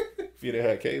I'm saying. If you'd have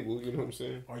had cable, you know what I'm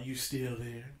saying. Are you still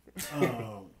there?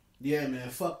 Yeah, man.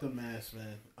 Fuck the mask,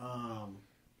 man.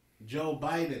 Joe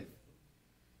Biden,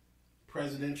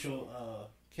 presidential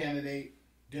candidate,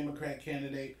 Democrat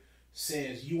candidate,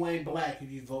 says you ain't black if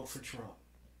you vote for Trump.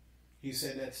 He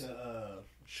said that to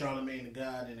Charlamagne the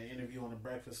God in an interview on the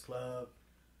Breakfast Club.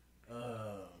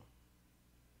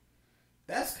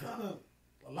 That's kind of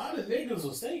a lot of niggas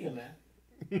was thinking that.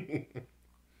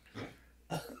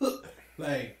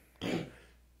 Like,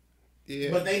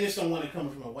 yeah. But they just don't want it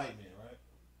coming from a white man,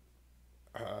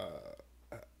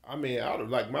 right? I mean,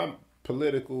 like my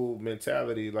political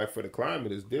mentality, like for the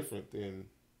climate, is different than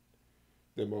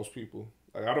most people.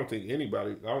 Like I don't think any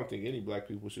black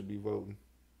people should be voting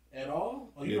at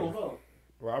all. Or you don't vote?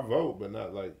 Well, I vote, but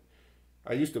not like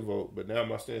I used to vote. But now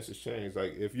my stance has changed.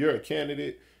 Like if you're a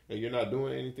candidate and you're not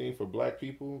doing anything for black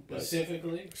people,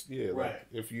 specifically, like, yeah, right.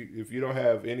 Like if you don't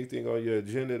have anything on your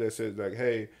agenda that says like,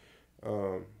 hey,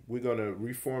 we're gonna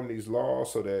reform these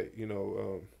laws so that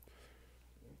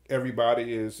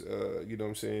everybody is you know what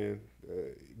I'm saying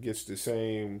gets the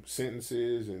same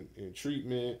sentences and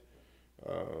treatment.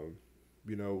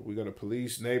 We're gonna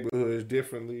police neighborhoods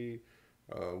differently.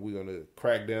 We're gonna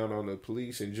crack down on the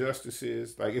police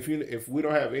injustices. Like if we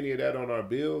don't have any of that on our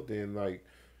bill, then like,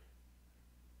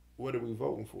 what are we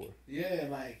voting for? Yeah,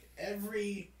 like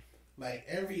every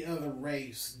other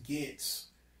race gets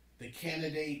the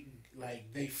candidate.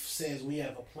 Like they says we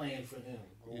have a plan for them,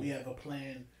 or we have a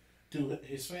plan to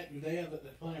Hispanic. Do they have a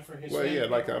plan for Hispanic? Well, yeah,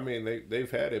 like I mean, they've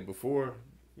had it before.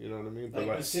 You know what I mean?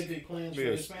 Like specific plans for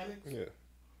Hispanics. Yeah.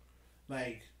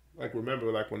 Like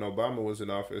remember, like when Obama was in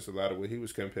office, a lot of what he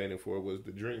was campaigning for was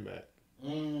the Dream Act.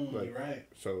 Right.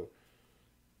 So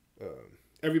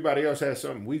everybody else has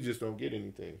something. We just don't get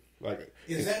anything. Like,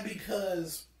 is that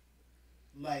because,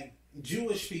 like,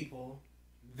 Jewish people,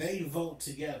 they vote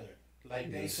together?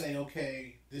 Like they say,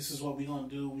 okay, this is what we're gonna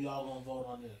do. We all gonna vote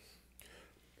on this.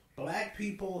 Black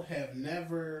people have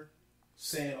never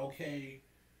said, okay.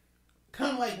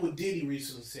 Kind of like what Diddy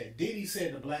recently said. Diddy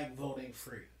said the black vote ain't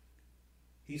free.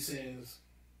 He says,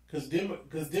 because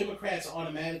Democrats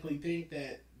automatically think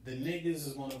that the niggas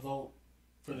is going to vote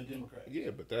for the Democrats. Yeah,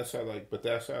 but that's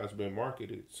how it's been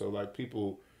marketed. So like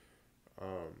people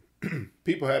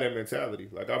had that mentality.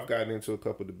 Like I've gotten into a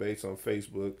couple debates on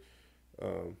Facebook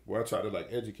where I try to like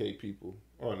educate people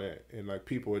on that, and like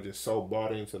people are just so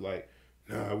bought into like,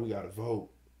 nah, we gotta vote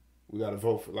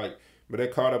for like. But they're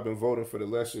caught up in voting for the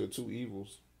lesser of two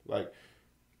evils. Like,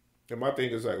 and my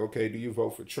thing is like, okay, do you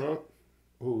vote for Trump,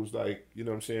 who's like, you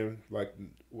know what I'm saying, like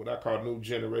what I call new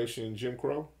generation Jim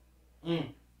Crow?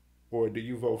 Or do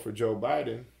you vote for Joe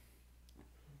Biden,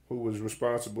 who was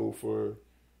responsible for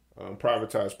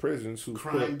privatized prisons, who's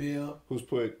put,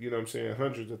 you know what I'm saying,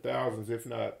 hundreds of thousands, if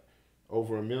not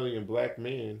over 1 million black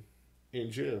men in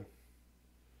jail?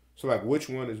 So like, which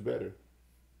one is better?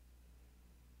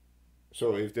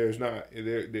 So if there's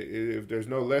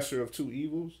no lesser of two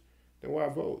evils, then why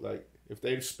vote? Like if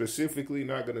they specifically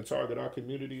not going to target our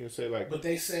community and say like, but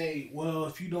they say, well,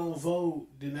 if you don't vote,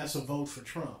 then that's a vote for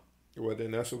Trump. Well,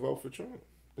 then that's a vote for Trump.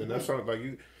 Then that's something like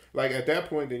you like at that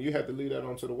point. Then you have to leave that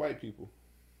on to the white people.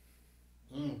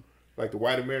 Like the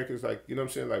white Americans, like, you know what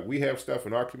I'm saying? Like we have stuff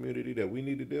in our community that we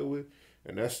need to deal with,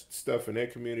 and that's stuff in their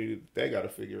community that they got to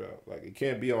figure out. Like it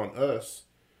can't be on us.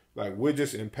 Like we're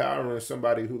just empowering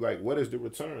somebody who like, what is the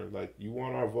return? Like you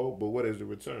want our vote, but what is the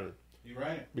return? You're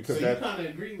right. Because so you kind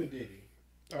of agree with Diddy,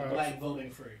 black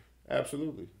voting free.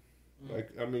 Absolutely.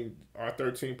 Like I mean, our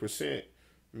 13%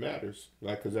 matters.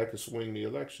 Like because that could swing the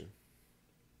election.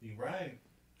 You're right.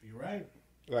 You're right.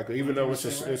 Like even though it's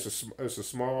right. it's a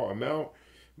small amount,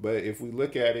 but if we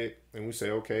look at it and we say,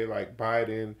 okay, like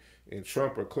Biden and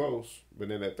Trump are close, but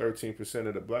then that 13%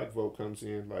 of the black vote comes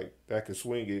in, like that could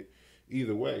swing it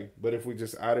either way. But if we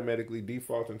just automatically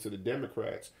default into the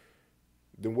Democrats,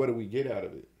 then what do we get out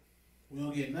of it? We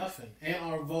don't get nothing. And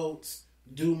our votes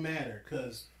do matter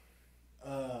because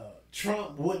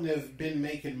Trump wouldn't have been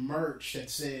making merch that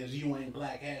says "You ain't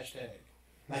black" hashtag.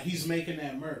 Like he's making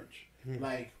that merch.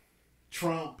 Like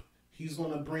Trump, he's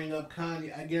gonna bring up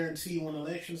Kanye. I guarantee you, when the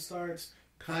election starts,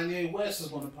 Kanye West is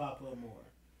gonna pop up more.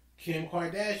 Kim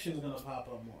Kardashian is gonna pop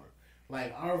up more.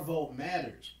 Like our vote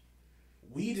matters.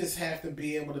 We just have to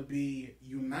be able to be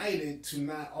united to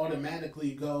not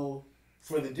automatically go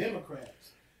for the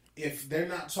Democrats if they're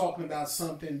not talking about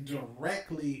something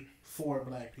directly for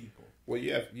black people. Well,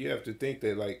 you have to think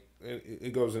that like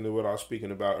it goes into what I was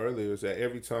speaking about earlier is that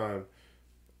every time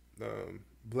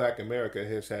Black America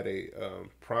has had a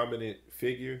prominent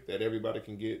figure that everybody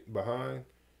can get behind,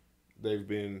 they've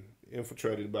been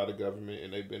infiltrated by the government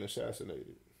and they've been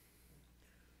assassinated.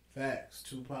 Facts.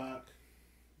 Tupac.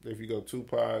 If you go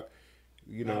Tupac,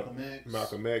 you know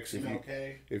Malcolm X.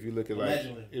 If you look at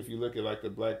like the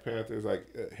Black Panthers,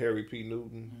 like Harry P.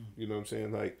 Newton, you know what I'm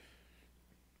saying? Like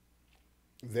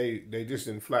they just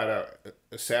didn't flat out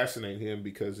assassinate him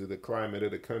because of the climate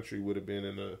of the country would have been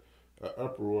in a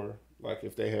uproar. Like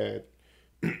if they had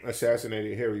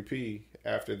assassinated Harry P.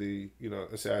 after the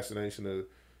assassination of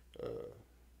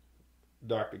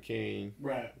Dr. King,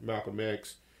 right, Malcolm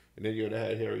X, and then you would have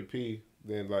had Harry P.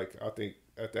 Then like I think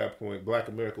at that point Black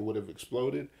America would have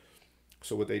exploded.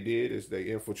 So what they did is they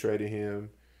infiltrated him,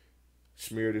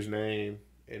 smeared his name,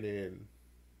 and then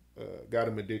got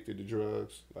him addicted to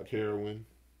drugs like heroin.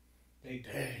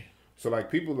 So like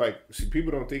people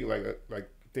don't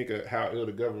think of how ill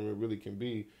the government really can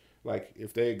be. Like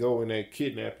if they go and they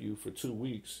kidnap you for 2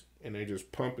 weeks and they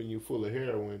just pumping you full of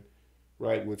heroin,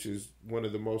 right, which is one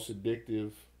of the most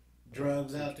addictive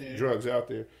drugs out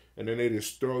there, and then they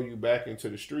just throw you back into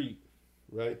the street,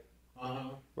 right?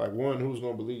 Like one, who's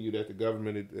gonna believe you that the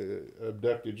government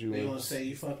abducted you? They gonna say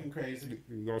you fucking crazy.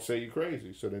 You're gonna say you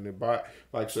crazy. So then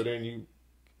then you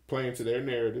play into their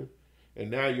narrative,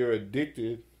 and now you're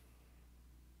addicted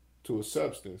to a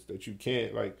substance that you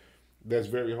can't that's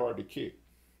very hard to kick.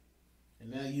 And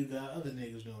now you got other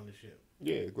niggas doing the shit.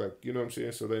 Yeah, like you know what I'm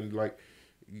saying. So then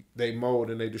they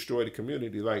mold and they destroy the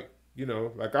community. Like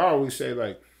I always say,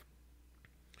 like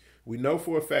we know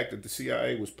for a fact that the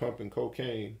CIA was pumping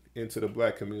cocaine into the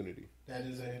black community. That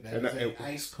is an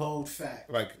ice cold fact.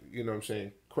 Like you know what I'm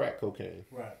saying, crack cocaine.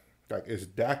 Right. Like it's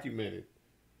documented.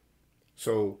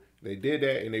 So they did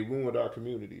that and they ruined our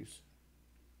communities.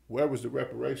 Where was the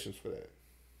reparations for that?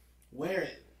 Where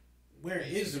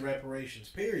is the reparations?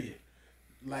 Period.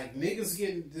 Like niggas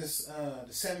getting this the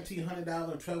 $1,700,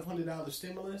 $1,200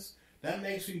 stimulus. That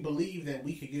makes me believe that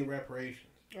we could get reparations.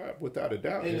 Without a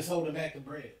doubt. They just holding back the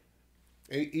bread.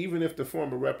 Even if the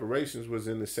form of reparations was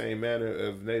in the same manner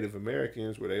of Native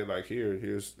Americans, where they're like,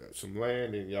 here's some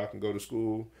land and y'all can go to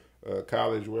school,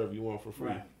 college, wherever you want for free.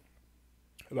 Right.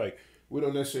 Like we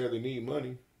don't necessarily need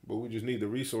money, but we just need the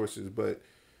resources. But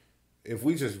if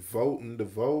we just voting to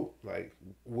vote, like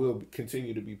we'll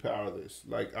continue to be powerless.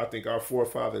 Like I think our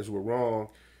forefathers were wrong.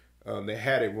 They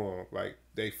had it wrong. Like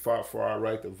they fought for our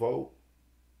right to vote,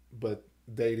 but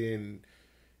they didn't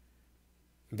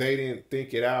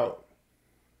think it out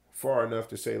far enough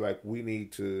to say like we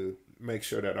need to make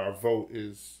sure that our vote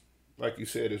is, like you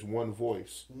said, is one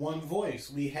voice. One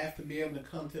voice. We have to be able to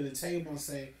come to the table and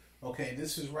say, okay,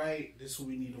 this is right. This is what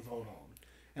we need to vote on.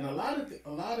 And a lot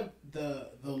of the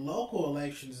local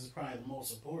elections is probably the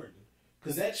most important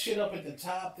because that shit up at the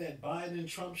top, that Biden and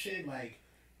Trump shit, like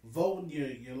voting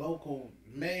your local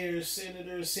mayor,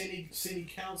 senator, city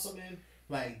councilman,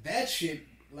 like that shit.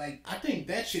 Like I think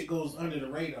that shit goes under the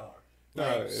radar.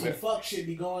 Like some fuck shit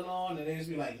be going on, and they just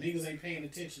be like niggas ain't paying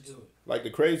attention to it. Like the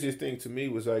craziest thing to me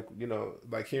was like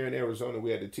like here in Arizona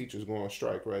we had the teachers go on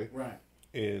strike, right? Right.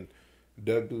 And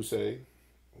Doug Ducey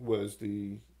was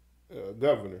the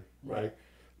governor, right?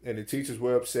 And the teachers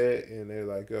were upset, and they're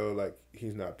like, "Oh, like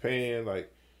he's not paying."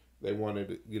 Like they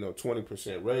wanted,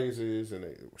 20% raises, and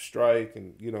they strike,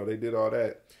 and they did all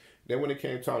that. Then when it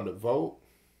came time to vote,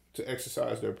 to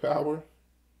exercise their power.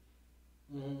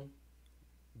 Mm-hmm.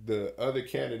 The other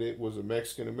candidate was a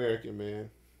Mexican American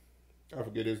man. I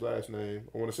forget his last name.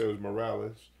 I want to say it was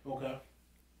Morales. Okay.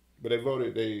 But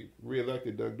they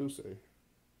re-elected Doug Ducey.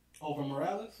 Over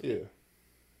Morales? Yeah.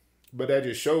 But that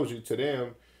just shows you, to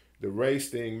them, the race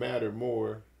thing mattered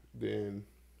more than,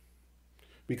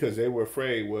 because they were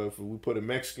afraid, well, if we put a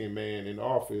Mexican man in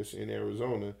office in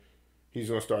Arizona, he's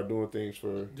going to start doing things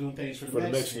for the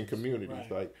Mexican communities.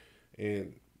 Right. Like,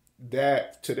 and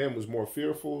that to them was more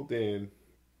fearful than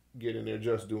getting their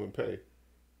just due and pay.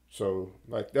 So,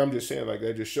 like, I'm just saying, like,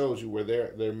 that just shows you where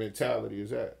their mentality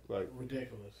is at. Like,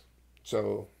 ridiculous.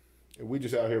 So, if we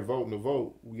just out here voting to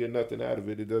vote, we get nothing out of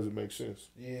it. It doesn't make sense.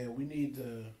 Yeah, we need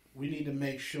to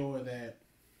make sure that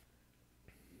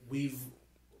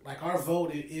our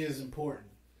vote is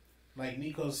important. Like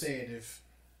Nico said, if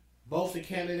both the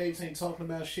candidates ain't talking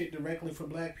about shit directly for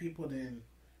black people, then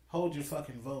hold your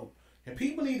fucking vote. And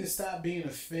people need to stop being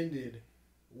offended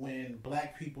when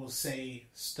black people say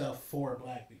stuff for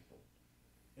black people.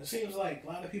 It seems like a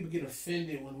lot of people get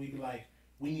offended when we be like,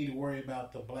 we need to worry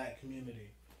about the black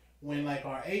community. When, like,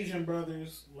 our Asian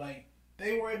brothers, like,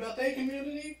 they worry about their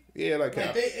community. Yeah, like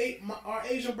our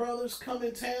Asian brothers come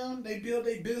in town, they build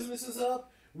their businesses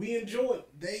up, we enjoy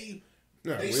it.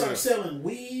 They start selling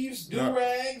weaves,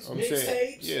 do-rags,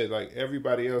 mixtapes. Yeah, like,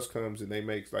 everybody else comes and they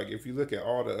make, like, if you look at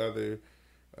all the other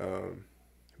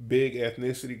big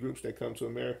ethnicity groups that come to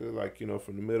America, like, you know,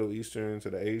 from the Middle Eastern to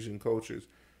the Asian cultures,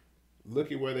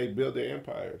 look at where they build their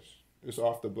empires. It's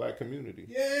off the black community.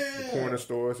 Yeah. The corner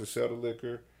stores that sell the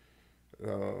liquor,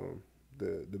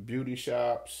 the beauty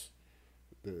shops,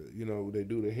 they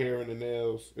do the hair and the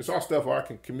nails. It's all stuff our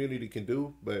community can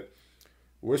do, but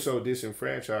we're so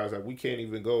disenfranchised that we can't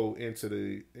even go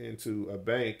into a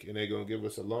bank and they're gonna give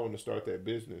us a loan to start that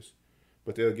business,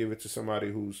 but they'll give it to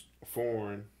somebody who's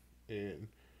foreign and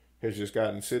has just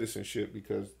gotten citizenship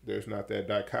because there's not that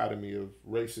dichotomy of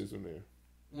racism there.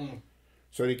 Mm.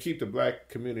 So they keep the black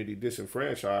community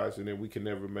disenfranchised, and then we can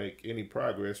never make any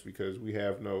progress because we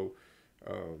have no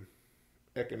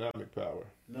economic power.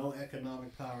 No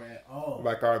economic power at all.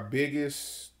 Like, our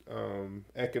biggest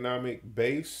economic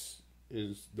base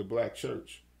is the black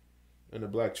church. And the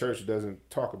black church doesn't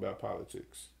talk about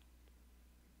politics.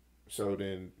 So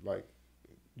then, like,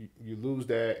 you lose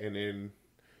that, and then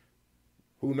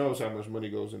who knows how much money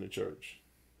goes in the church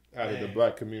out of the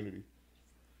black community.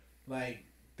 Like,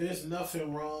 there's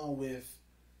nothing wrong with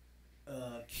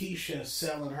Keisha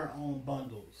selling her own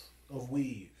bundles of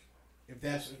weave, if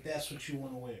that's what you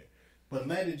want to wear. But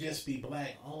let it just be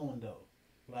black owned though.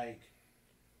 Like,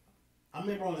 I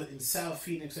remember in South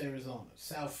Phoenix, Arizona.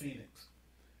 South Phoenix,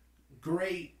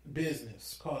 great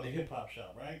business called the Hip Hop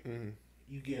Shop, right? Mm-hmm.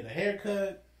 You get a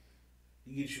haircut,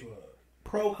 you get you a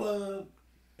pro club,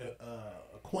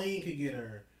 a queen could get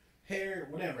her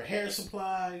hair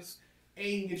supplies. And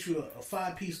you can get you a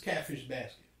 5-piece catfish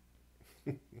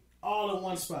basket. All in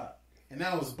one spot. And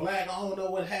that was black. I don't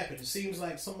know what happened. It seems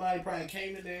like somebody probably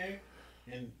came in there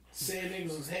and said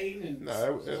niggas was hating and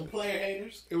some player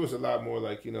haters. It was a lot more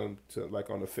like, on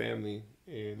the family,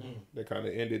 and they kind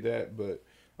of ended that. But,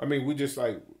 I mean, we just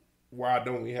like, why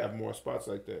don't we have more spots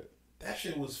like that? That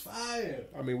shit was fire.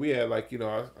 I mean, we had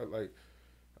the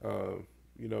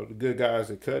good guys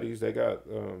at Cuddy's. They got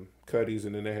Cuddy's,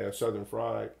 and then they have Southern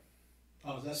Fried.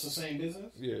 Oh, that's the same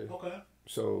business? Yeah. Okay.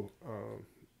 So,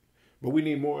 but we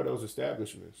need more of those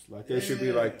establishments. Like, there should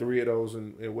be like 3 of those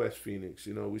in West Phoenix.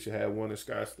 We should have one in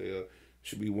Scottsdale.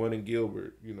 Should be one in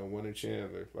Gilbert. One in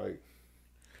Chandler. Like,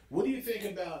 what do you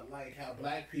think about, like, how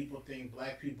black people think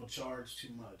black people charge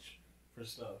too much for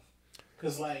stuff?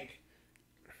 Because, like,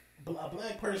 a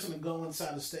black person would go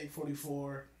inside the Steak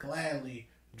 44, gladly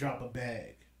drop a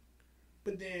bag.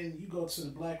 But then you go to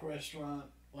the black restaurant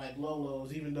like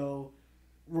Lolo's, even though,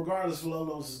 regardless if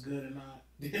Lolo's is good or not,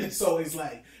 then it's always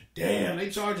like, damn, they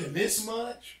charging this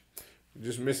much?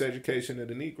 Just miseducation of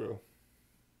the Negro.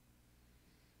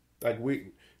 Like,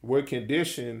 we're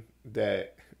conditioned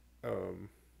that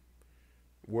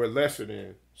we're lesser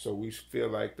than, so we feel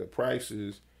like the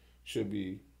prices should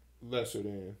be lesser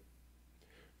than.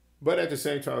 But at the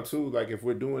same time, too, like, if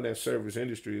we're doing that service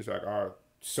industry, it's like our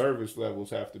service levels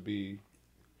have to be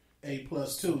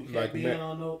A+2. You can't like be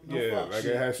on no fuck like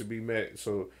shit. It has to be met.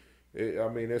 So,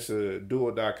 it's a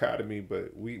dual dichotomy,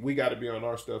 but we got to be on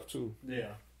our stuff too.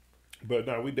 Yeah. But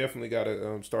no, we definitely got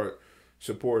to start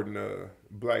supporting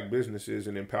black businesses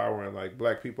and empowering like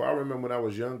black people. I remember when I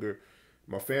was younger,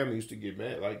 my family used to get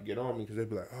mad, like get on me because they'd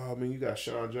be like, "Oh man, you got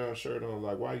Sean John shirt on.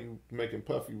 Like, why you making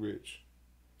Puffy rich?"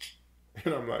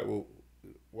 And I'm like, "Well,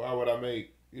 why would I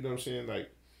make? You know what I'm saying? Like,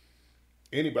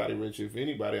 anybody rich. If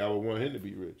anybody, I would want him to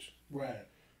be rich. Right.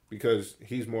 Because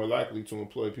he's more likely to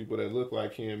employ people that look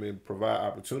like him and provide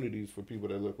opportunities for people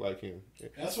that look like him.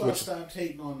 That's why I stopped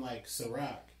hating on like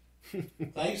Ciroc.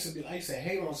 I used to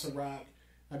hate on Ciroc.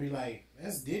 I'd be like,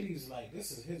 that's Diddy's, like,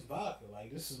 this is his vodka.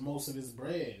 Like, this is most of his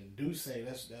bread. And Duce,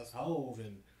 that's Hove.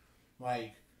 And,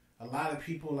 like, a lot of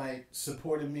people, like,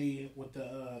 supported me with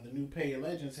the new Pay Your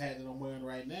Legends hat that I'm wearing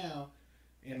right now.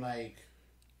 And, like,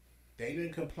 they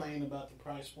didn't complain about the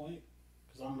price point.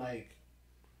 Because I'm like,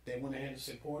 they went ahead and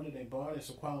supported. They bought it. It's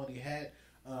a quality hat.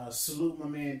 Salute my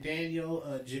man Daniel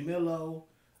Jamilo,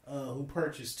 who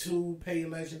purchased 2 Pay Your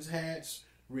Legends hats.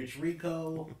 Rich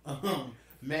Rico,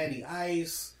 Matty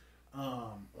Ice,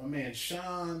 my man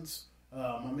Sean's,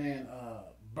 my man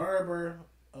Berber.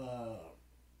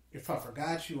 If I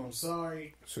forgot you, I'm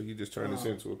sorry. So you just turned this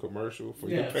into a commercial for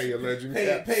yeah, your Pay Your Legends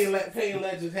hats? Pay Your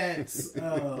Legends hats.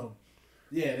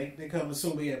 Yeah, they come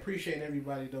soon. But yeah, appreciate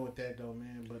everybody though with that though,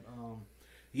 man. But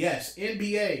yes,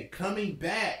 NBA coming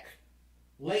back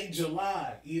late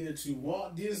July, either to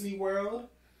Walt Disney World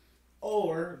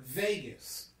or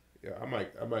Vegas. Yeah, I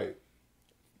might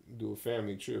do a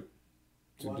family trip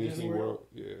to Walt Disney World.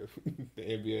 Yeah, the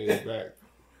NBA is back.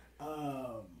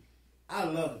 I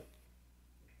love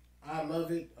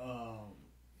it.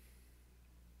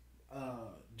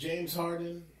 James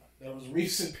Harden, that was a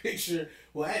recent picture.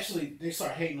 Well, actually, they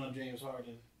start hating on James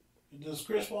Harden. Does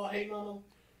Chris Paul hating on him?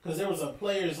 Because there was a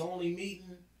players only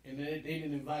meeting, and they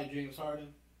didn't invite James Harden.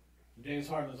 James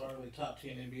Harden is already top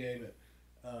 10 NBA,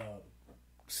 but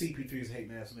CP3 is a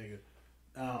hating ass nigga.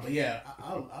 But yeah,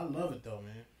 I love it though,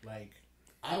 man. Like,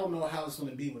 I don't know how it's going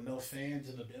to be with no fans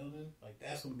in the building. Like,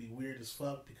 that's going to be weird as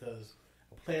fuck because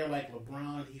a player like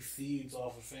LeBron, he feeds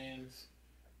off of fans.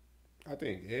 I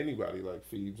think anybody like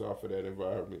feeds off of that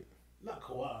environment. Not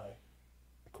Kawhi.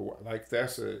 Like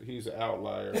he's an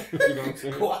outlier. You know what I'm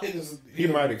saying? Kawhi he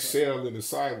might excel in the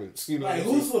silence. You know, like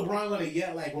who's LeBron gonna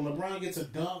yell? Like when LeBron gets a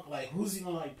dunk, like who's he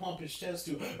gonna like pump his chest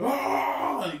to?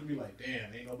 And he can be like,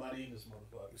 damn, ain't nobody in this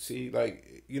motherfucker. See,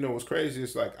 like, you know what's crazy?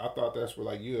 It's like I thought that's where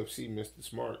like UFC missed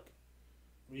the mark.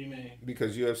 What do you mean?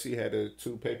 Because UFC had the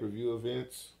 2 pay-per-view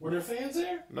events. Were there fans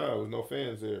there? No, there was no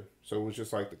fans there. So it was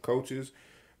just like the coaches,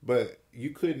 but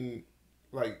you couldn't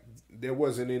like there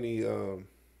wasn't any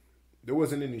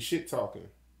shit talking.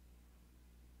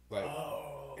 Like,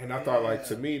 and I thought, like,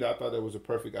 to me, I thought that was a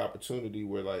perfect opportunity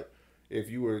where, like, if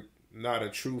you were not a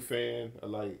true fan of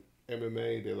like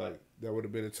MMA, that would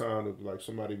have been a time of like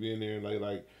somebody being there and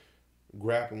like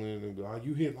grappling and be like, oh,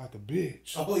 you hit like a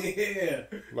bitch. Oh yeah,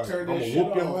 like turn I'm this gonna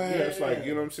whoop shit your off. ass. Yeah. Like,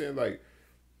 you know what I'm saying? Like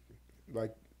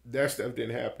that stuff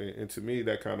didn't happen, and to me,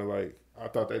 that kind of like I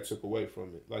thought that took away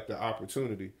from it, like the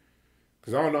opportunity.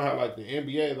 Because I don't know how, like, the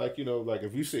NBA, like, you know, like,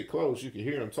 if you sit close, you can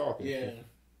hear them talking. Yeah.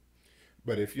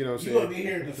 But if, you know what I'm saying? You're going to be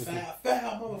hearing the foul,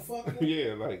 motherfucker.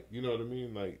 Yeah, like, you know what I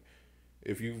mean? Like,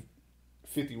 if you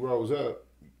 50 rows up,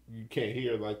 you can't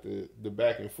hear, like, the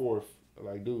back and forth,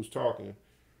 like, dudes talking.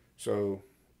 So,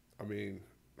 I mean,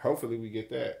 hopefully we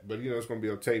get that. But, you know, it's going to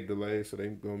be a tape delay, so they're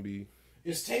going to be...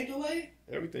 Is tape delay?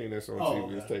 Everything that's on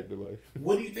TV is tape delay.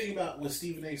 What do you think about what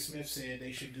Stephen A. Smith said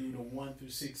they should do the 1 through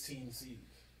 16 seeds?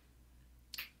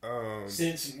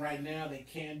 Since right now they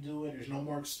can do it, there's no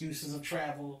more excuses of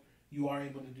travel. You are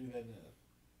able to do that now.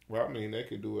 Well, I mean, they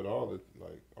could do it all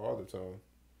the time.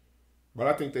 But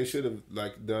I think they should have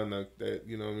like done like that.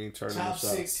 You know what I mean? Turn top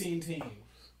 16 teams.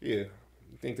 Yeah,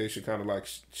 I think they should kind of like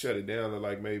shut it down to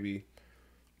like maybe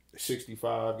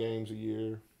 65 games a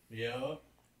year. Yeah.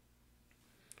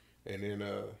 And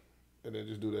then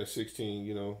just do that 16.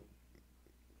 You know,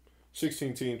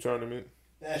 16 team tournament.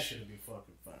 That should be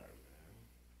fucking fire.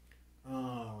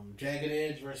 Jagged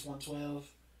Edge versus 112.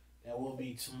 That will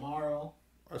be tomorrow.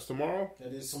 That's tomorrow?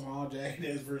 That is tomorrow. Jagged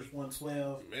Edge versus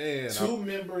 112. Man. 2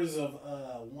 members of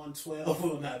 112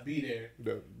 will not be there.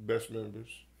 The best members.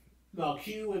 No,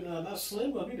 Q and not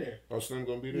Slim gonna be there. Oh, Slim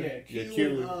gonna be there? Yeah,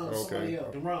 Q and okay. somebody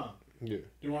else. Duran. Yeah.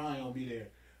 Duran gonna be there.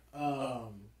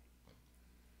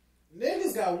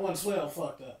 Niggas got 112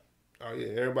 fucked up. Oh yeah,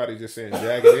 everybody just saying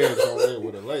Jagged Edge on there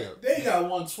with a layup. They got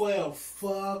 112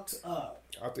 fucked up.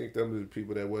 I think them are the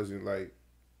people that wasn't like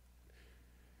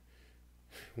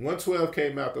 112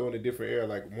 came out though in a different era.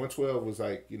 Like 112 was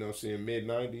like, you know, seeing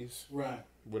mid-90s. Right.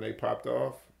 When they popped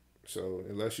off. So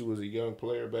unless you was a young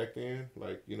player back then,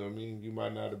 like, you know what I mean, you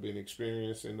might not have been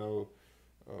experienced and you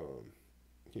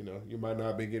know, you might not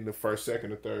have been getting the first,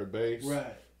 second, or third base.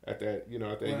 Right. At that, you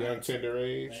know, at that young tender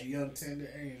age. That young tender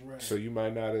age, right. So you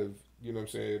might not have, you know what I'm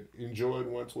saying, enjoyed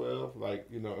 112 like,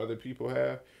 you know, other people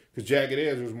have. Because Jagged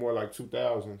Edge was more like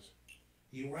 2000s.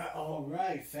 You right. All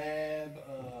right. Fab,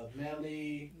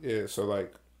 Melly. Yeah, so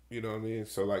like, You know what I mean?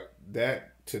 So like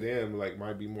that to them like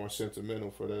might be more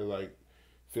sentimental for their like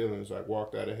feelings, like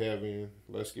walked out of heaven,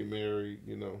 let's get married.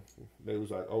 You know, they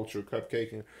was like ultra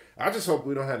cupcaking. I just hope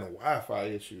we don't have no Wi-Fi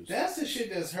issues. That's the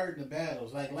shit that's hurting the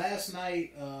battles. Like last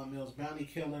night, it was Bounty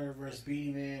Killer versus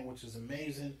Beanie Man, which is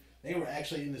amazing. They were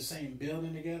actually in the same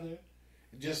building together,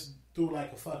 just through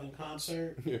like a fucking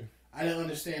concert. Yeah. I didn't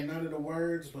understand none of the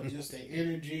words, but just the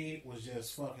energy was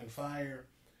just fucking fire.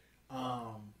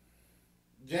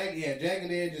 Jagged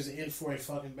Edge is in for a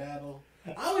fucking battle.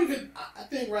 I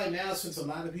think right now, since a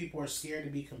lot of people are scared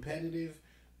to be competitive,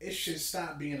 it should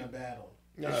stop being a battle.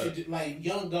 It should, like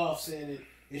Young Dolph said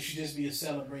it should just be a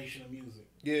celebration of music.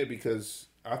 Yeah, because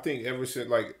I think ever since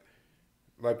like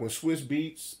when Swiss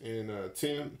Beats and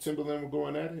Timbaland were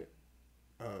going at it,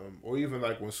 or even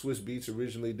like when Swiss Beats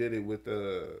originally did it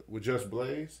with Just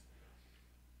Blaze,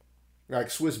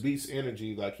 like Swiss Beats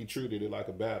energy, like he treated it like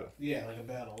a battle. Yeah, like a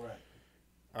battle, right?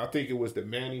 I think it was the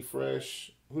Manny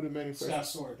Fresh. Who did Manny Fresh?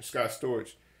 Scott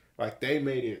Storch. Like they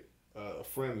made it a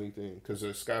friendly thing because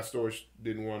Scott Storch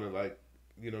didn't want to like,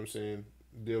 you know what I'm saying,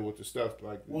 deal with the stuff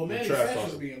like. Well, Manny Fresh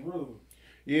was being rude.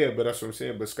 Yeah, but that's what I'm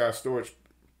saying. But Scott Storch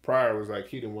prior was like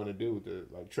he didn't want to deal with the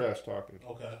like trash talking.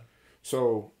 Okay.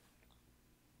 So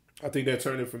I think that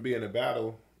turned it from being a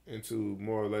battle into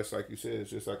more or less, like you said,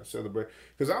 it's just like a celebration.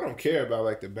 Because I don't care about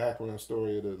like the background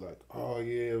story of the like, oh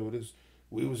yeah, well,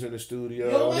 we was in the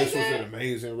studio. Like this was an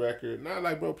amazing record. Not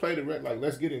like, bro, play the record. Like,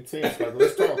 let's get intense. Like,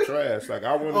 let's talk trash. Like,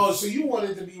 I want. Oh, so you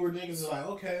wanted to be where niggas is like,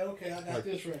 okay, I got like,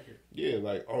 this record. Yeah,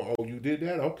 like, oh, you did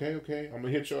that? Okay. I'm gonna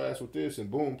hit your ass with this and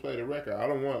boom, play the record. I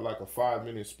don't want like a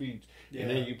 5-minute speech and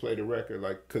then you play the record,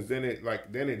 like, cause then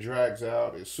it drags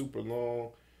out. It's super long.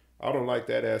 I don't like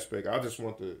that aspect. I just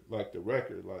want the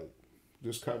record. Like,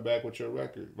 just come back with your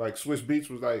record. Like Swiss Beats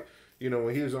was like. You know,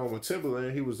 when he was on with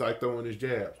Timbaland, he was like throwing his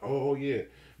jabs. Oh yeah,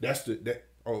 that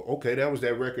was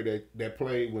that record that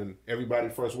played when everybody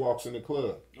first walks in the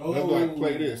club. Oh, like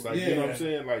play this, like you know what I'm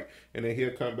saying, like, and then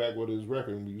he'll come back with his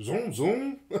record and be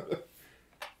zoom.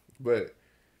 But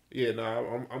yeah,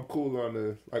 no, I'm cool on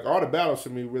the like all the battles for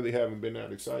me really haven't been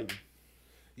that exciting.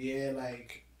 Yeah,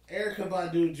 like Erykah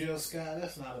Badu, Jill Scott,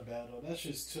 that's not a battle. That's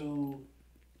just two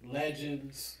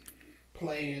legends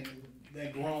playing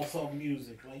that grown folk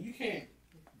music. Like you can't.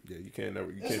 Yeah, you can't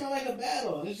never. That's not like a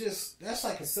battle. It's just that's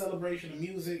like a celebration of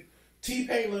music.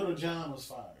 T-Pain, Little John was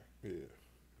fire. Yeah.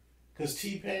 Because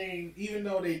T-Pain, even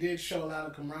though they did show a lot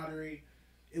of camaraderie,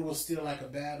 it was still like a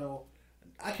battle.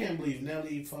 I can't believe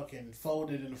Nelly fucking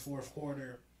folded in the fourth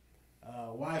quarter.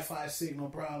 Wi-Fi signal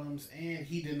problems, and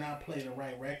he did not play the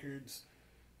right records.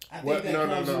 No.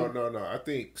 I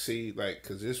think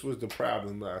because this was the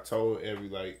problem. I told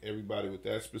everybody with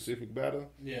that specific battle.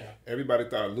 Yeah. Everybody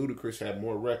thought Ludacris had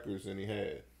more records than he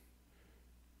had.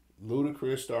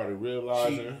 Ludacris started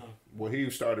realizing. He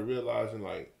started realizing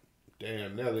like,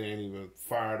 damn, Nelly ain't even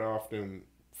fired off them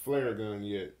flare gun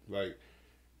yet. Like,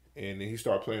 and then he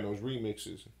started playing those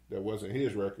remixes that wasn't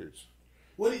his records.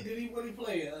 What did he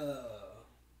play?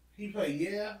 He played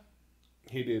Yeah.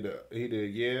 He did the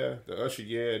Usher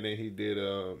and then he did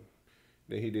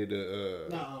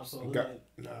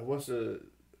what's the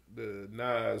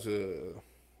Nas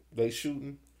They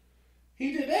Shooting.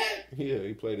 He did that? Yeah,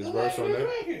 he played his verse on that.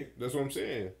 Record. That's what I'm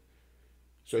saying.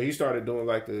 So he started doing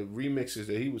like the remixes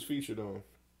that he was featured on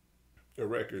the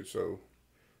record. So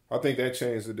I think that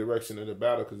changed the direction of the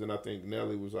battle because then I think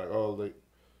Nelly was like,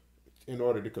 in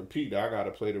order to compete, I got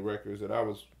to play the records that I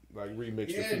was like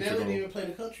remixed. Yeah, Nelly didn't even play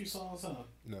the country songs, huh?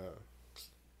 No.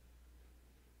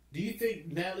 Do you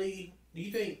think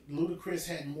Ludacris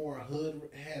had more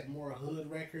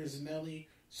hood records than Nelly,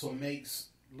 so makes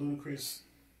Ludacris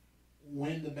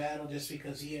win the battle just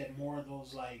because he had more of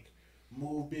those like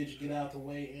 "Move Bitch Get Out the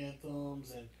Way"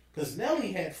 anthems, and because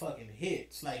Nelly had fucking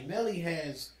hits. Like Nelly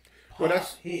has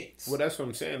hits. Well, that's what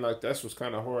I'm saying. Like that's what's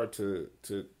kind of hard to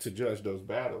judge those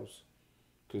battles,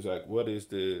 because like what is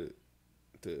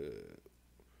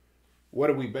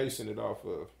what are we basing it off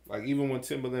of? Like even when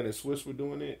Timbaland and Swiss were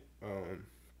doing it,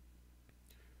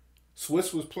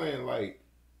 Swiss was playing like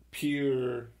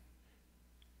pure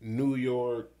New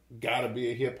York, gotta be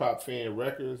a hip hop fan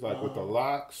records, like with the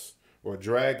Locks or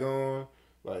Dragon,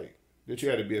 like that you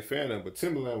had to be a fan of. But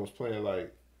Timbaland was playing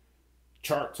like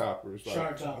chart toppers,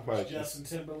 like Justin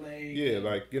Timberlake. Yeah,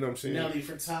 like you know what I'm saying. Nelly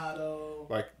Furtado.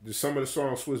 Like some of the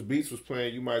songs Swiss Beats was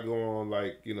playing, you might go on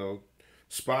like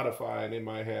Spotify and it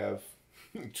might have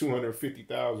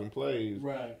 250,000 plays.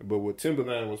 Right. But what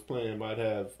Timbaland was playing might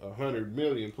have 100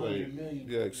 million plays.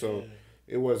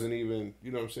 It wasn't even,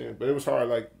 you know what I'm saying? But it was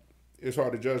hard, it's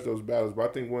hard to judge those battles. But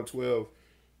I think 112,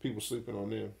 people sleeping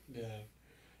on them. Yeah.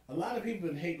 A lot of people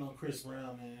been hating on Chris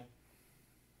Brown, man.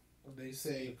 They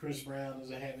say Chris Brown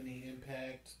doesn't have any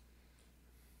impact.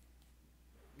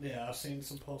 Yeah, I've seen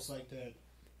some posts like that.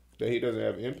 That he doesn't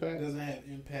have impact? Doesn't have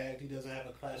impact. He doesn't have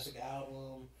a classic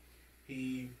album.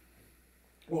 People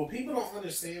don't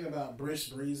understand about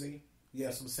Brish Breezy.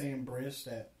 Yes, I'm saying Brish,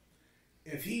 that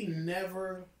if he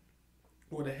never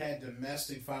would have had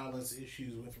domestic violence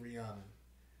issues with Rihanna,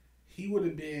 it would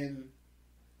have been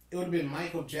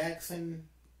Michael Jackson,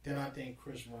 then I think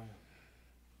Chris Brown.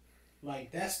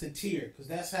 Like, that's the tier, because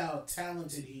that's how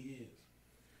talented he is.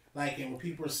 Like, and when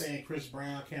people are saying Chris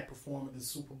Brown can't perform at the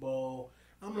Super Bowl,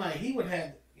 I'm like, he would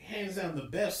have, hands down, the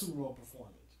best Super Bowl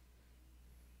performance.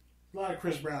 A lot of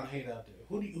Chris Brown hate out there.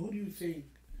 Who do you think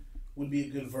would be a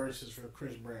good versus for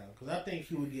Chris Brown? Because I think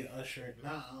he would get Usher.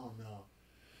 I don't know.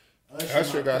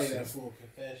 Usher got that full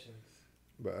Confessions.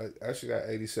 But Usher got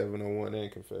 8701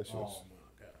 and Confessions. Oh my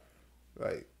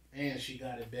God. Like, and She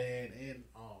Got It Bad, and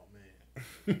oh man,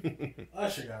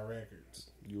 Usher got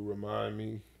records. You remind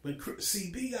me. But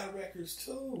CB got records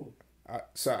too.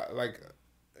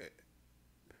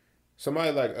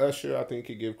 Somebody like Usher, I think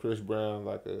could give Chris Brown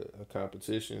like a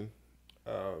competition.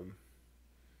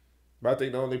 But I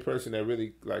think the only person that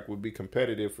really like would be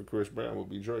competitive for Chris Brown would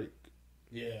be Drake.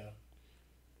 Yeah.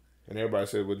 And everybody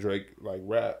said with Drake like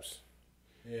raps.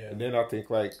 Yeah. And then I think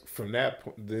like from that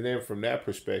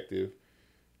perspective,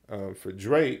 for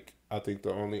Drake, I think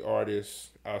the only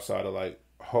artist outside of like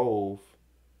Hove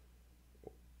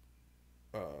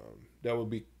that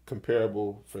would be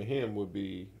comparable for him would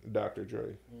be Dr.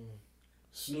 Dre.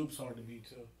 Snoop's hard to beat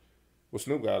too. Well,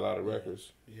 Snoop got a lot of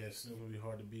records. Yeah, Snoop would be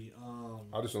hard to beat.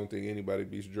 I just don't think anybody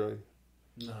beats Dre.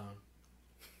 No.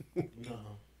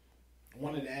 No. I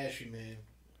wanted to ask you, man,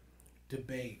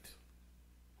 debate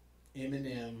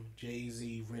Eminem,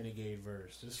 Jay-Z, Renegade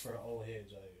verse. Just for old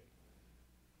heads out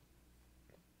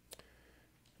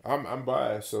here. I'm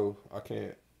biased, so I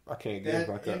can't give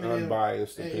like an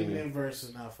unbiased opinion. Eminem verse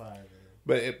is not fire, man.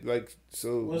 But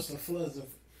what's the floods of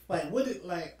I want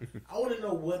to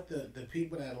know what the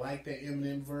people that like that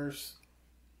Eminem verse,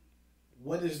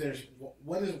 why is their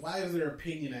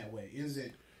opinion that way? Is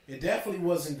it definitely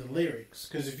wasn't the lyrics,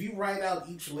 because if you write out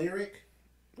each lyric,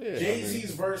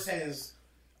 Jay-Z's verse has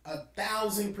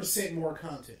 1,000% more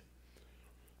content.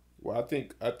 Well, I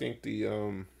think a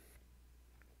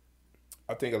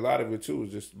lot of it too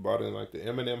is just about in like the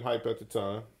Eminem hype at the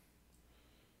time.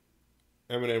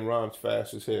 Eminem rhymes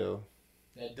fast as hell.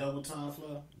 That double time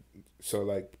flow. So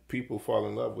like people fall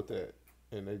in love with that,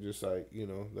 and they just like, you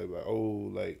know, they're like,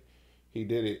 oh, like he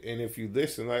did it. And if you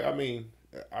listen, like, I mean,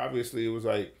 obviously it was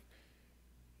like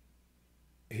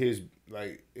his,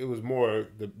 like, it was more,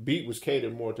 the beat was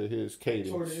catered more to his cadence.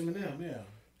 Toward Eminem, yeah.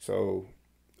 So,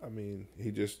 I mean, he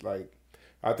just like,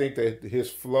 I think that his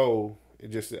flow,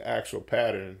 just the actual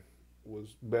pattern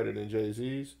was better than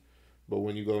Jay-Z's. But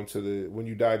when you go when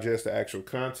you digest the actual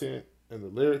content and the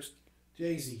lyrics,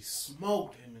 Jay-Z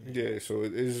smoked Eminem. Yeah, so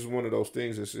it's just one of those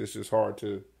things. It's just hard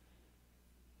to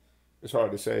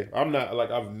say. I'm not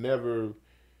like, I've never.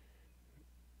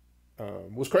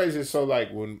 What's crazy is, so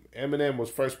like when Eminem was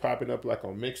first popping up like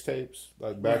on mixtapes,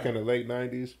 like back in the late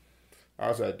 '90s, I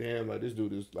was like, damn, like this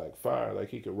dude is like fire, like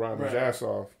he could rhyme his ass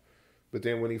off. But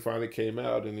then when he finally came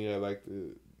out and he had like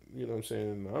the, you know what I'm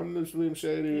saying, I'm the Slim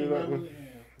Shady,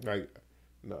 like,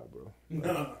 nah, bro.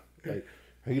 Nah. Like,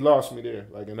 he lost me there,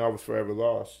 like, and I was forever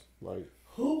lost. Like,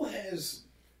 who has,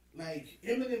 like,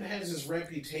 Eminem has this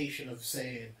reputation of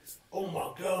saying, "Oh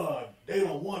my God, they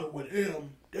don't want it with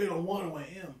him. They don't want it with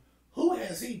him." Who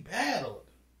has he battled?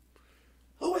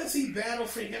 Who has he battled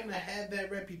for him to have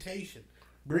that reputation?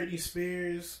 Britney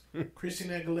Spears,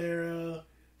 Christina Aguilera,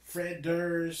 Fred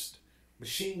Durst,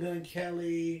 Machine Gun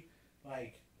Kelly,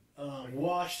 like.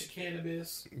 Wash the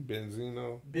Cannabis.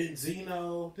 Benzino.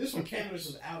 This when Cannabis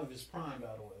was out of his prime,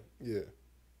 by the way. Yeah.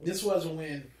 This wasn't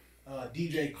when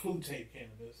DJ Clue taped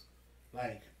Cannabis.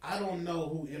 Like, I don't know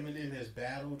who Eminem has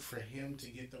battled for him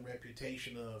to get the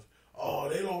reputation of, oh,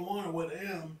 they don't want it with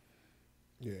him.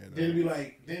 Yeah. No.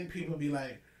 Then people be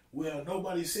like, well,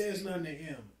 nobody says nothing to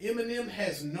him. Eminem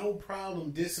has no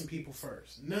problem dissing people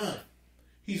first. None.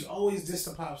 He's always dissed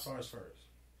the pop stars first.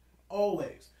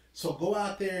 Always. So go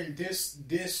out there and diss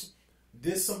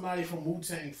somebody from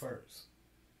Wu-Tang first.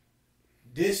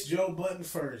 Diss Joe Budden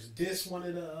first. Diss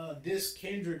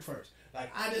Kendrick first.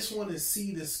 Like, I just want to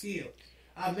see the skill.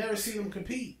 I've never seen him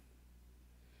compete.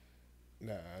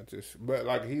 Nah, but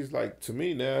like, he's like, to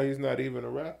me now, he's not even a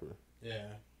rapper. Yeah.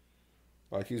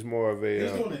 Like, he's more of a.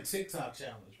 He's doing a TikTok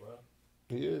challenge, bro.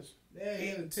 He is. Yeah, he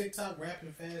had a TikTok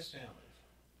rapping fast challenge.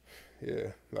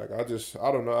 Yeah, like I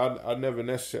don't know. I've never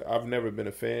been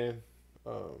a fan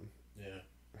Yeah.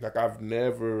 Like I've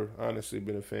never honestly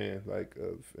been a fan like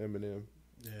of Eminem.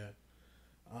 Yeah.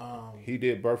 He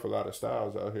did birth a lot of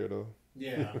styles out here though.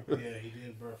 Yeah, he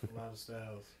did birth a lot of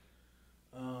styles.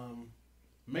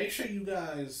 Make sure you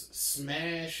guys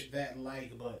smash that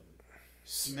like button.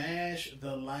 Smash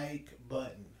the like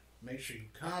button. Make sure you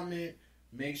comment.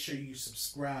 Make sure you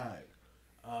subscribe.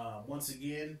 Once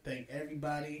again, thank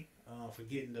everybody for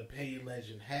getting the Pay Your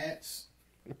Legend hats.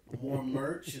 More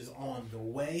merch is on the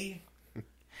way.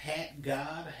 Hat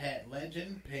God, Hat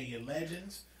Legend, Pay Your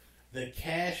Legends. The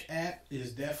Cash App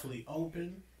is definitely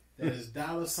open. That is $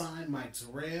 Myke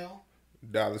Terrel.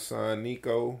 $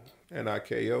 Nico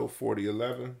NIKO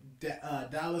 4011.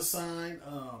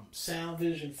 $ Sound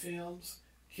Vision Films.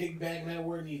 Kickback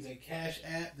Network needs a Cash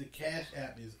App. The Cash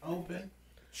App is open.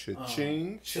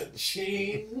 Cha-ching.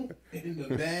 Cha-ching in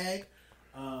the bag.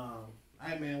 All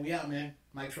right, man. We out, man.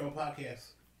 Myke Terrel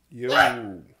Podcast. Yo.